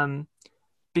 Um,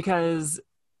 because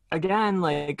again,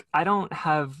 like, I don't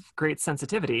have great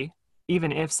sensitivity,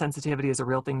 even if sensitivity is a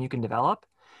real thing you can develop.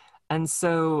 And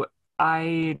so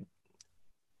I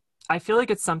I feel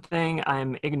like it's something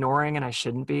I'm ignoring and I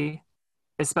shouldn't be,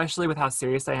 especially with how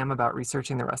serious I am about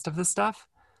researching the rest of this stuff.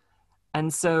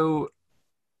 And so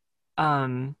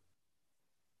um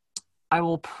I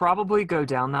will probably go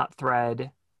down that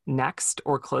thread next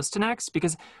or close to next,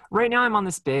 because right now I'm on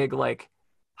this big like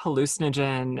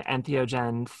hallucinogen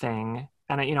entheogen thing.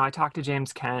 And I talked to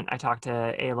James Kent, I talked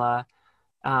to Ayla,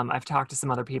 I've talked to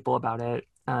some other people about it.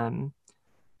 Selen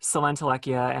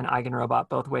Telekia and Eigenrobot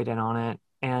both weighed in on it.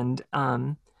 And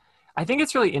I think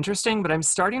it's really interesting, but I'm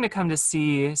starting to come to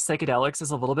see psychedelics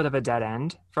as a little bit of a dead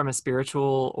end from a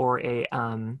spiritual or a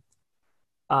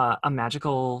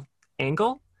magical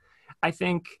angle. I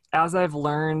think as I've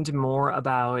learned more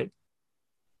about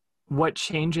what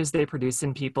changes they produce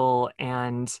in people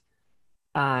and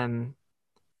um,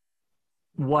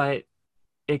 what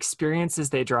experiences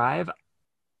they drive,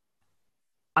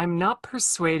 I'm not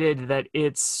persuaded that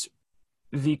it's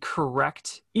the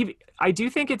correct. I do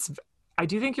think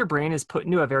your brain is put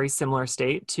into a very similar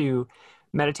state to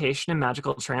meditation and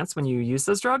magical trance when you use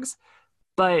those drugs,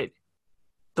 but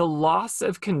the loss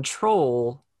of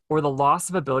control or the loss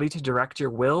of ability to direct your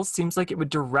will seems like it would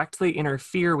directly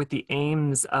interfere with the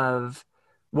aims of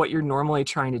what you're normally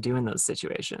trying to do in those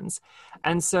situations.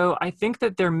 And so I think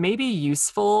that they're maybe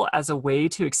useful as a way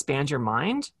to expand your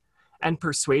mind and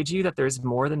persuade you that there's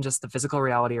more than just the physical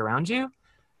reality around you.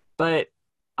 But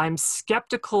I'm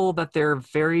skeptical that they're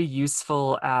very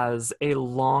useful as a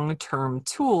long-term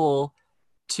tool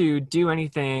to do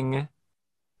anything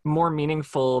more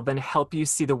meaningful than help you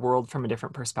see the world from a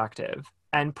different perspective.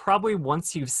 And probably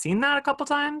once you've seen that a couple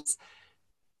times,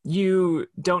 you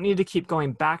don't need to keep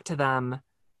going back to them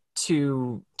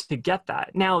to get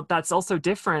that. Now, that's also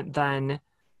different than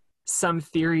some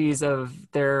theories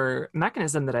of their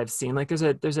mechanism that I've seen. Like there's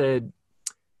a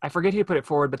I forget who put it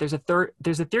forward, but there's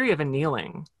a theory of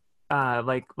annealing.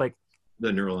 Like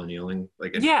The neural annealing,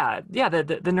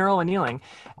 the neural annealing.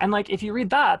 And like if you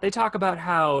read that, they talk about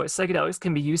how psychedelics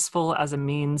can be useful as a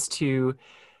means to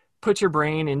put your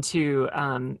brain into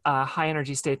a high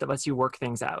energy state that lets you work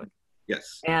things out.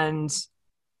 yes. And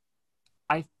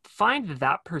I find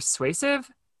that persuasive,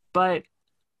 but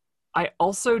I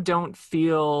also don't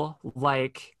feel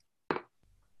like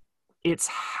it's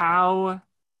how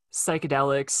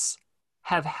psychedelics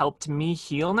have helped me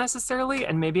heal necessarily,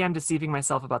 and maybe I'm deceiving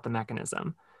myself about the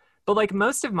mechanism. But like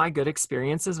most of my good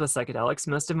experiences with psychedelics,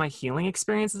 most of my healing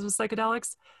experiences with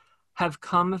psychedelics have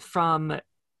come from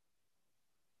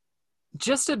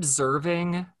just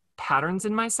observing patterns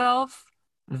in myself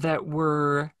that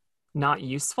were not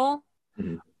useful,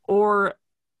 Mhm. or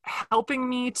helping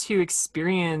me to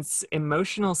experience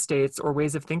emotional states or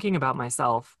ways of thinking about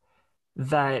myself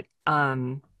that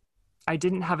I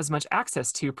didn't have as much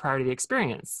access to prior to the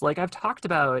experience. Like I've talked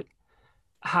about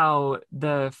how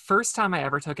the first time I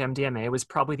ever took MDMA was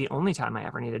probably the only time I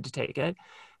ever needed to take it,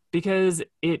 because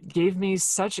it gave me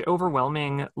such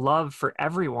overwhelming love for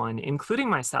everyone, including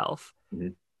myself,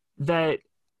 Mhm. that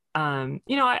I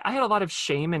had a lot of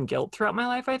shame and guilt throughout my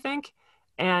life, I think.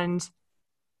 And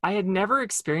I had never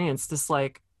experienced this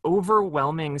like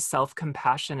overwhelming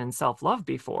self-compassion and self-love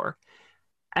before.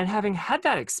 And having had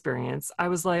that experience, I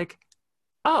was like,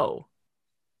 oh,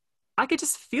 I could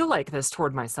just feel like this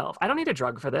toward myself. I don't need a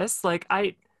drug for this. Like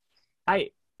I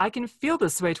I can feel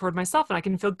this way toward myself, and I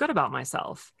can feel good about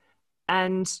myself.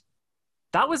 And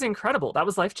that was incredible. That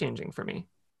was life-changing for me.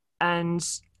 And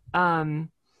um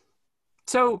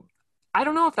so I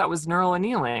don't know if that was neural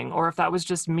annealing or if that was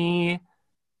just me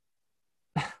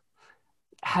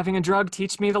having a drug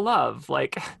teach me to love.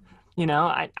 Like,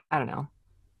 I don't know.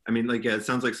 I mean, like, yeah, it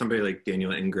sounds like somebody like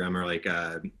Daniel Ingram or like,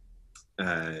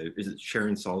 is it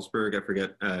Sharon Salzberg? I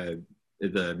forget,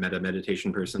 the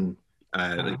meditation person.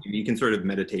 Like Oh, you can sort of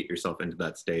meditate yourself into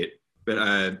that state. But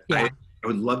yeah. I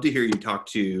would love to hear you talk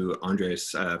to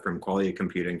Andres from Qualia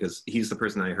Computing, because he's the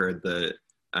person I heard the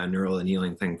neural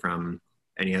annealing thing from,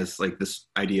 and he has like this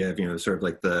idea of sort of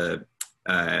like the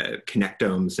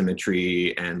connectome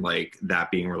symmetry and like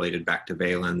that being related back to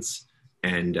valence.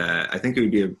 And I think it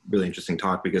would be a really interesting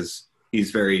talk because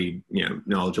he's very,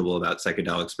 knowledgeable about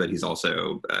psychedelics, but he's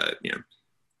also,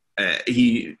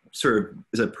 he sort of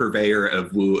is a purveyor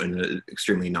of woo in an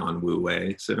extremely non-woo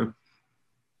way. So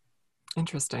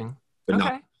Interesting. but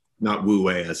Okay. not woo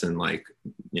way as in like,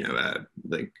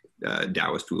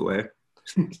 Taoist woo way.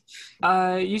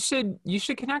 You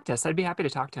should connect us. I'd be happy to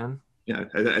talk to him. Yeah,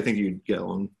 I think you'd get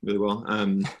along really well.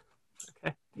 Okay.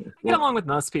 I get along with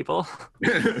most people.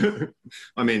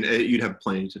 I mean, you'd have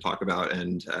plenty to talk about,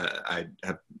 and I'd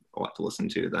have a lot to listen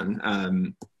to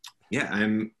then. Yeah,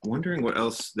 I'm wondering what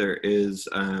else there is.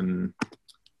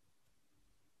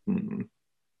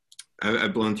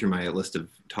 I've blown through my list of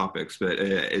topics, but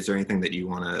is there anything that you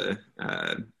want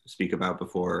to speak about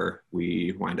before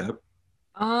we wind up?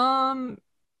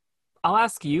 I'll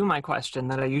ask you my question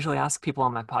that I usually ask people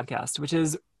on my podcast, which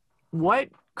is, what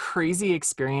crazy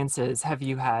experiences have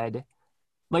you had?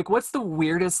 Like, what's the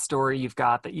weirdest story you've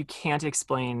got that you can't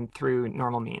explain through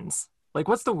normal means? Like,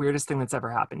 what's the weirdest thing that's ever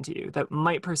happened to you that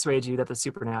might persuade you that the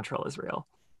supernatural is real?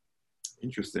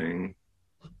 Interesting.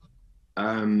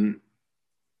 I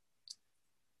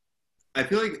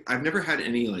feel like I've never had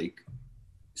any like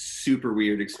super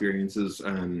weird experiences.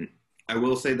 I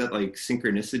will say that like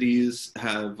synchronicities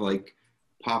have like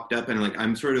popped up, and like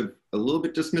I'm sort of a little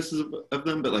bit dismissive of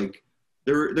them, but like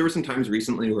there were some times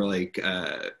recently where like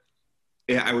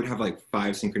yeah, I would have like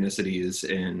 5 synchronicities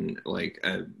in like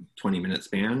a 20-minute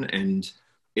span, and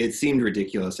it seemed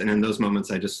ridiculous. And in those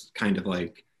moments, I just kind of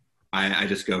like I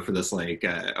just go for this like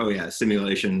oh yeah,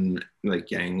 simulation, like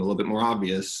getting a little bit more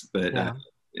obvious, but Yeah.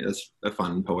 it's a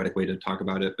fun poetic way to talk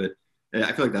about it. But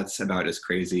I feel like that's about as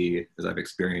crazy as I've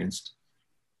experienced.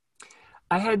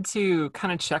 I had to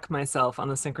kind of check myself on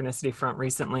the synchronicity front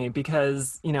recently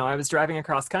because, I was driving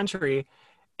across country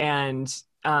and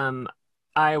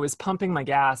I was pumping my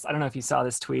gas. I don't know if you saw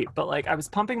this tweet, but like I was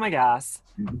pumping my gas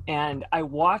and I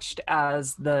watched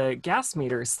as the gas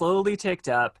meter slowly ticked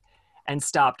up and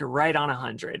stopped right on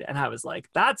 100. And I was like,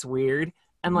 that's weird.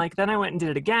 And like then I went and did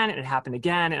it again and it happened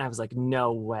again. And I was like,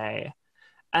 no way.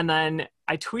 And then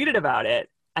I tweeted about it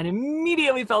and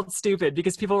immediately felt stupid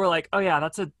because people were like, oh yeah,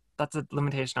 that's a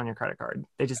limitation on your credit card.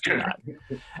 They just do that.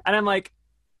 And I'm like,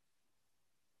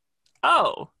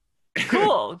 oh,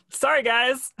 cool. Sorry,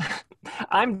 guys.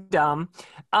 I'm dumb.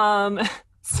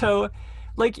 So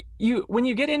like when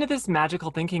you get into this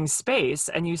magical thinking space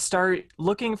and you start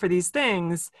looking for these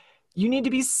things, you need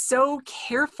to be so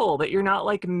careful that you're not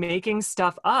like making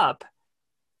stuff up,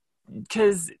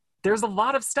 because there's a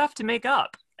lot of stuff to make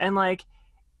up. And like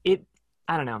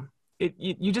I don't know.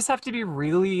 You just have to be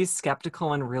really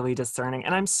skeptical and really discerning.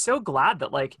 And I'm so glad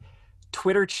that like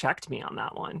Twitter checked me on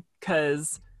that one,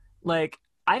 because like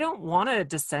I don't want to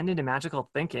descend into magical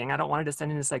thinking. I don't want to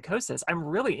descend into psychosis. I'm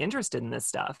really interested in this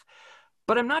stuff,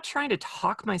 but I'm not trying to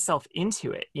talk myself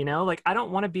into it. Like I don't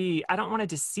want to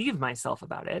deceive myself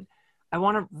about it. I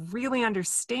want to really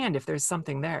understand if there's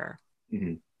something there.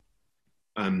 Mm-hmm.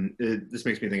 This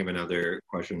makes me think of another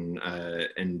question,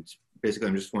 and basically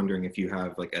I'm just wondering if you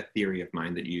have like a theory of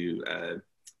mind that you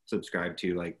subscribe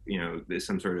to, like there's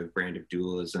some sort of brand of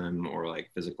dualism or like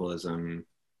physicalism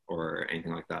or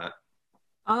anything like that.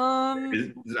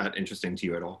 Is that interesting to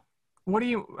you at all? What do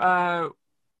you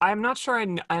I'm not sure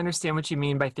I understand what you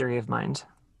mean by theory of mind.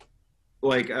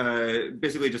 Like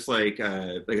basically just like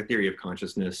a theory of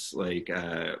consciousness, like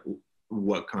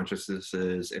what consciousness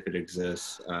is, if it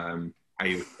exists, how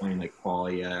you explain like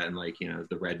qualia and like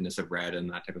the redness of red and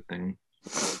that type of thing.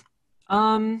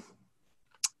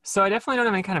 So I definitely don't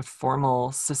have any kind of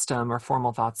formal system or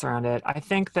formal thoughts around it. I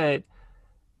think that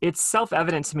it's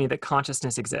self-evident to me that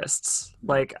consciousness exists.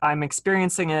 Like I'm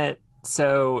experiencing it,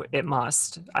 so it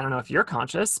must. I don't know if you're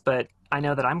conscious, but I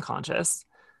know that I'm conscious.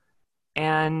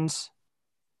 And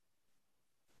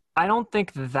I don't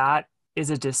think that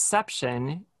is a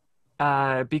deception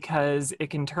because it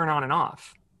can turn on and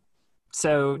off.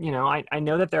 So, I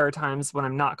know that there are times when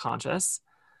I'm not conscious,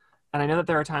 and I know that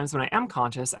there are times when I am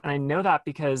conscious, and I know that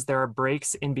because there are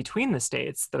breaks in between the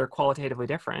states that are qualitatively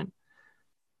different.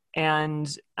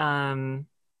 And,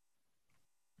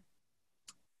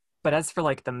 but as for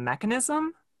like the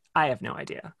mechanism, I have no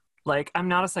idea. Like, I'm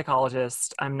not a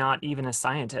psychologist. I'm not even a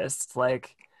scientist.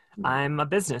 Like, I'm a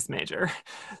business major.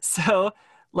 So,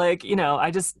 like,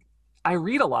 I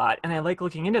read a lot and I like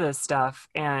looking into this stuff,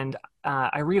 and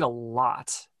I read a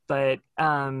lot, but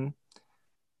I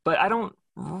don't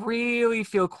really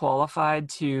feel qualified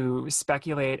to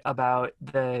speculate about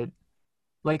the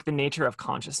nature of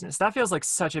consciousness. That feels like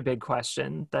such a big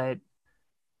question that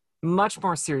much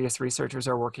more serious researchers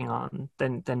are working on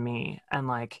than me. And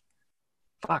like,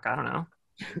 fuck, I don't know.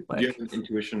 Do you have an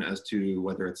intuition as to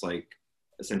whether it's like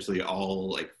essentially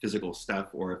all like physical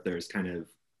stuff, or if there's kind of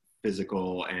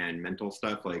physical and mental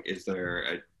stuff. Like, is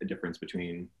there a difference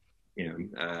between,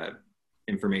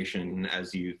 information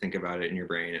as you think about it in your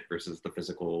brain versus the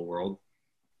physical world?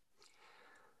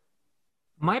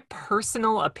 My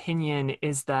personal opinion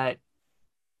is that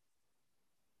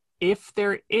if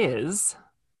there is,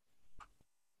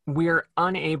 we're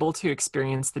unable to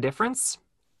experience the difference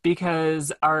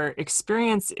because our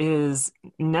experience is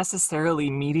necessarily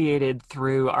mediated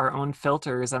through our own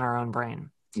filters and our own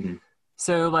brain. Mm-hmm.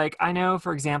 So, like, I know,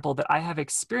 for example, that I have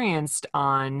experienced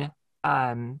on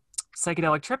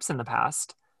psychedelic trips in the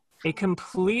past a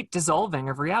complete dissolving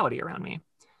of reality around me.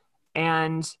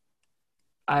 And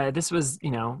this was,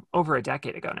 over a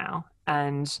decade ago now.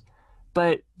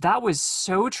 But that was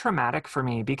so traumatic for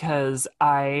me because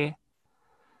I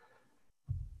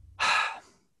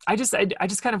just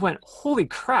kind of went, holy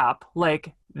crap,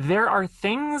 like there are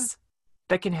things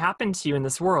that can happen to you in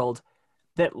this world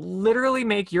that literally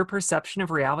make your perception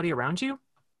of reality around you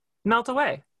melt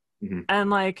away. Mm-hmm. And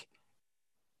like,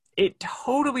 it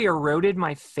totally eroded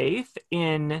my faith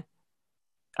in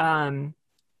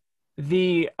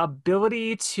the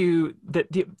ability to,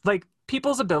 like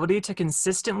people's ability to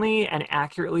consistently and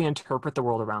accurately interpret the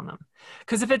world around them.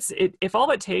 Because if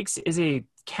all it takes is a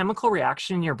chemical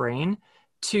reaction in your brain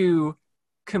to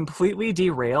completely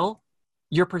derail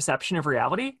your perception of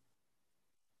reality,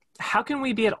 how can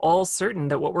we be at all certain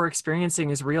that what we're experiencing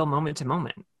is real moment to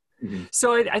moment? Mm-hmm.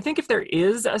 So I think if there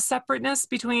is a separateness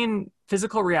between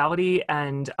physical reality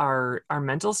and our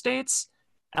mental states,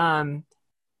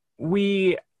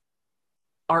 we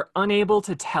are unable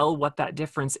to tell what that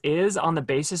difference is on the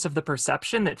basis of the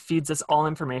perception that feeds us all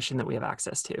information that we have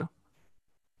access to.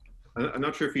 I'm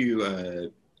not sure if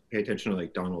you pay attention to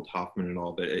like Donald Hoffman at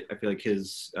all, but I feel like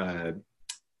his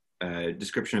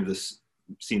description of this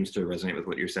seems to resonate with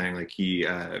what you're saying. Like he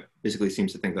basically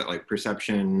seems to think that like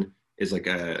perception is like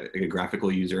a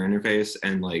graphical user interface,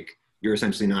 and like you're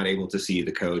essentially not able to see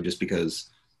the code just because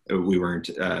we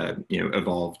weren't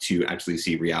evolved to actually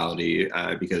see reality,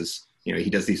 because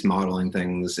he does these modeling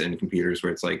things in computers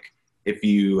where it's like if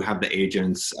you have the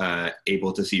agents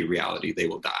able to see reality, they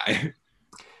will die.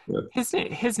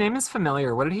 His name is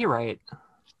familiar. What did he write?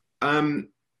 I'm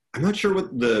not sure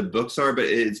what the books are, but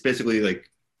it's basically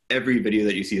like every video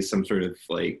that you see is some sort of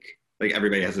like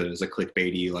everybody has it as a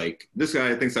clickbaity, like this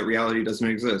guy thinks that reality doesn't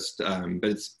exist, but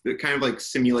it's kind of like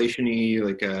simulation-y,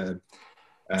 like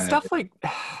stuff like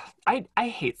I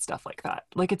hate stuff like that.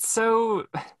 Like it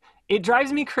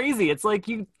drives me crazy. It's like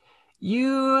you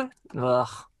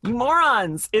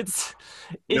morons.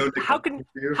 How can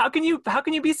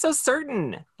you be so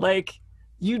certain? Like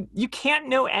you can't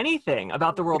know anything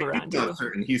about the world around you. He's not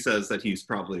certain. He says that he's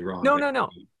probably wrong. No.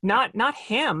 Not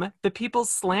him. The people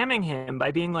slamming him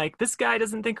by being like, this guy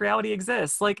doesn't think reality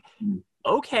exists. Like,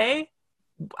 okay,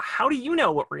 how do you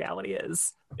know what reality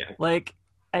is? Yeah. Like,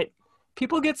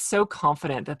 people get so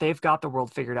confident that they've got the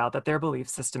world figured out, that their belief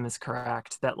system is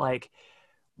correct, that like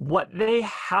what they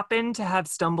happen to have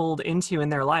stumbled into in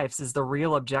their lives is the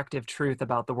real objective truth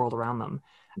about the world around them.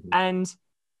 Mm-hmm. And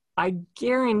I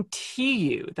guarantee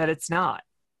you that it's not.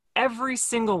 Every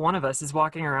single one of us is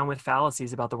walking around with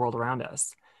fallacies about the world around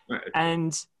us. Right.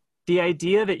 And the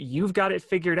idea that you've got it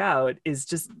figured out is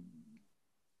just,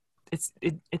 it's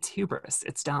hubris.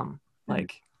 It's dumb. Mm-hmm.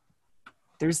 Like,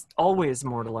 there's always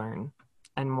more to learn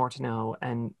and more to know.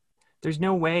 And there's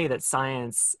no way that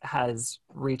science has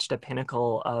reached a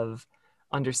pinnacle of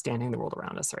understanding the world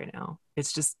around us right now.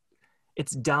 It's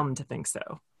dumb to think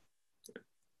so.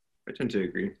 I tend to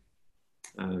agree.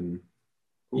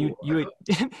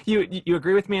 You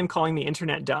agree with me in calling the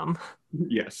internet dumb?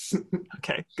 Yes.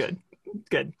 Okay, good.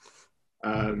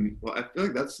 Well, I feel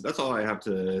like that's all I have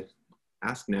to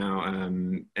ask now,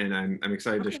 and I'm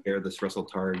excited to share this Russell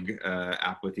Targ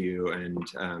app with you and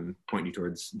point you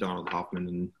towards Donald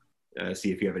Hoffman and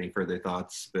see if you have any further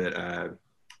thoughts. But I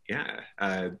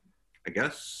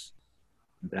guess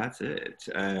that's it.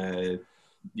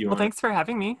 Thanks for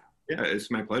having me. Yeah,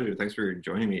 it's my pleasure. Thanks for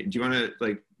joining me. Do you want to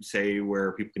like say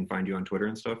where people can find you on Twitter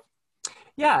and stuff?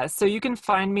 Yeah, so you can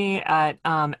find me at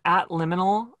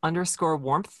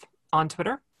 @liminal_warmth on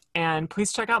Twitter. And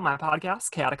please check out my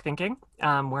podcast, Chaotic Thinking,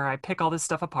 where I pick all this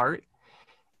stuff apart.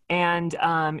 And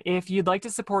if you'd like to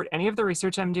support any of the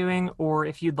research I'm doing, or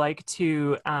if you'd like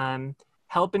to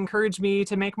help encourage me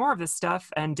to make more of this stuff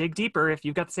and dig deeper, if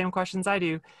you've got the same questions I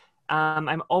do,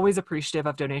 I'm always appreciative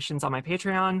of donations on my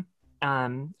Patreon.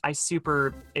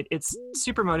 It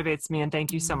super motivates me, and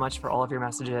thank you so much for all of your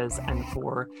messages and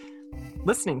for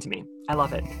listening to me. I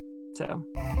love it. So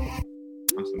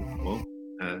awesome. Well,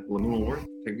 Liminal Warmth,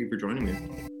 thank you for joining me.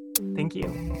 Thank you.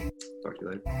 Talk to you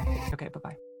later. Okay,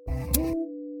 bye-bye.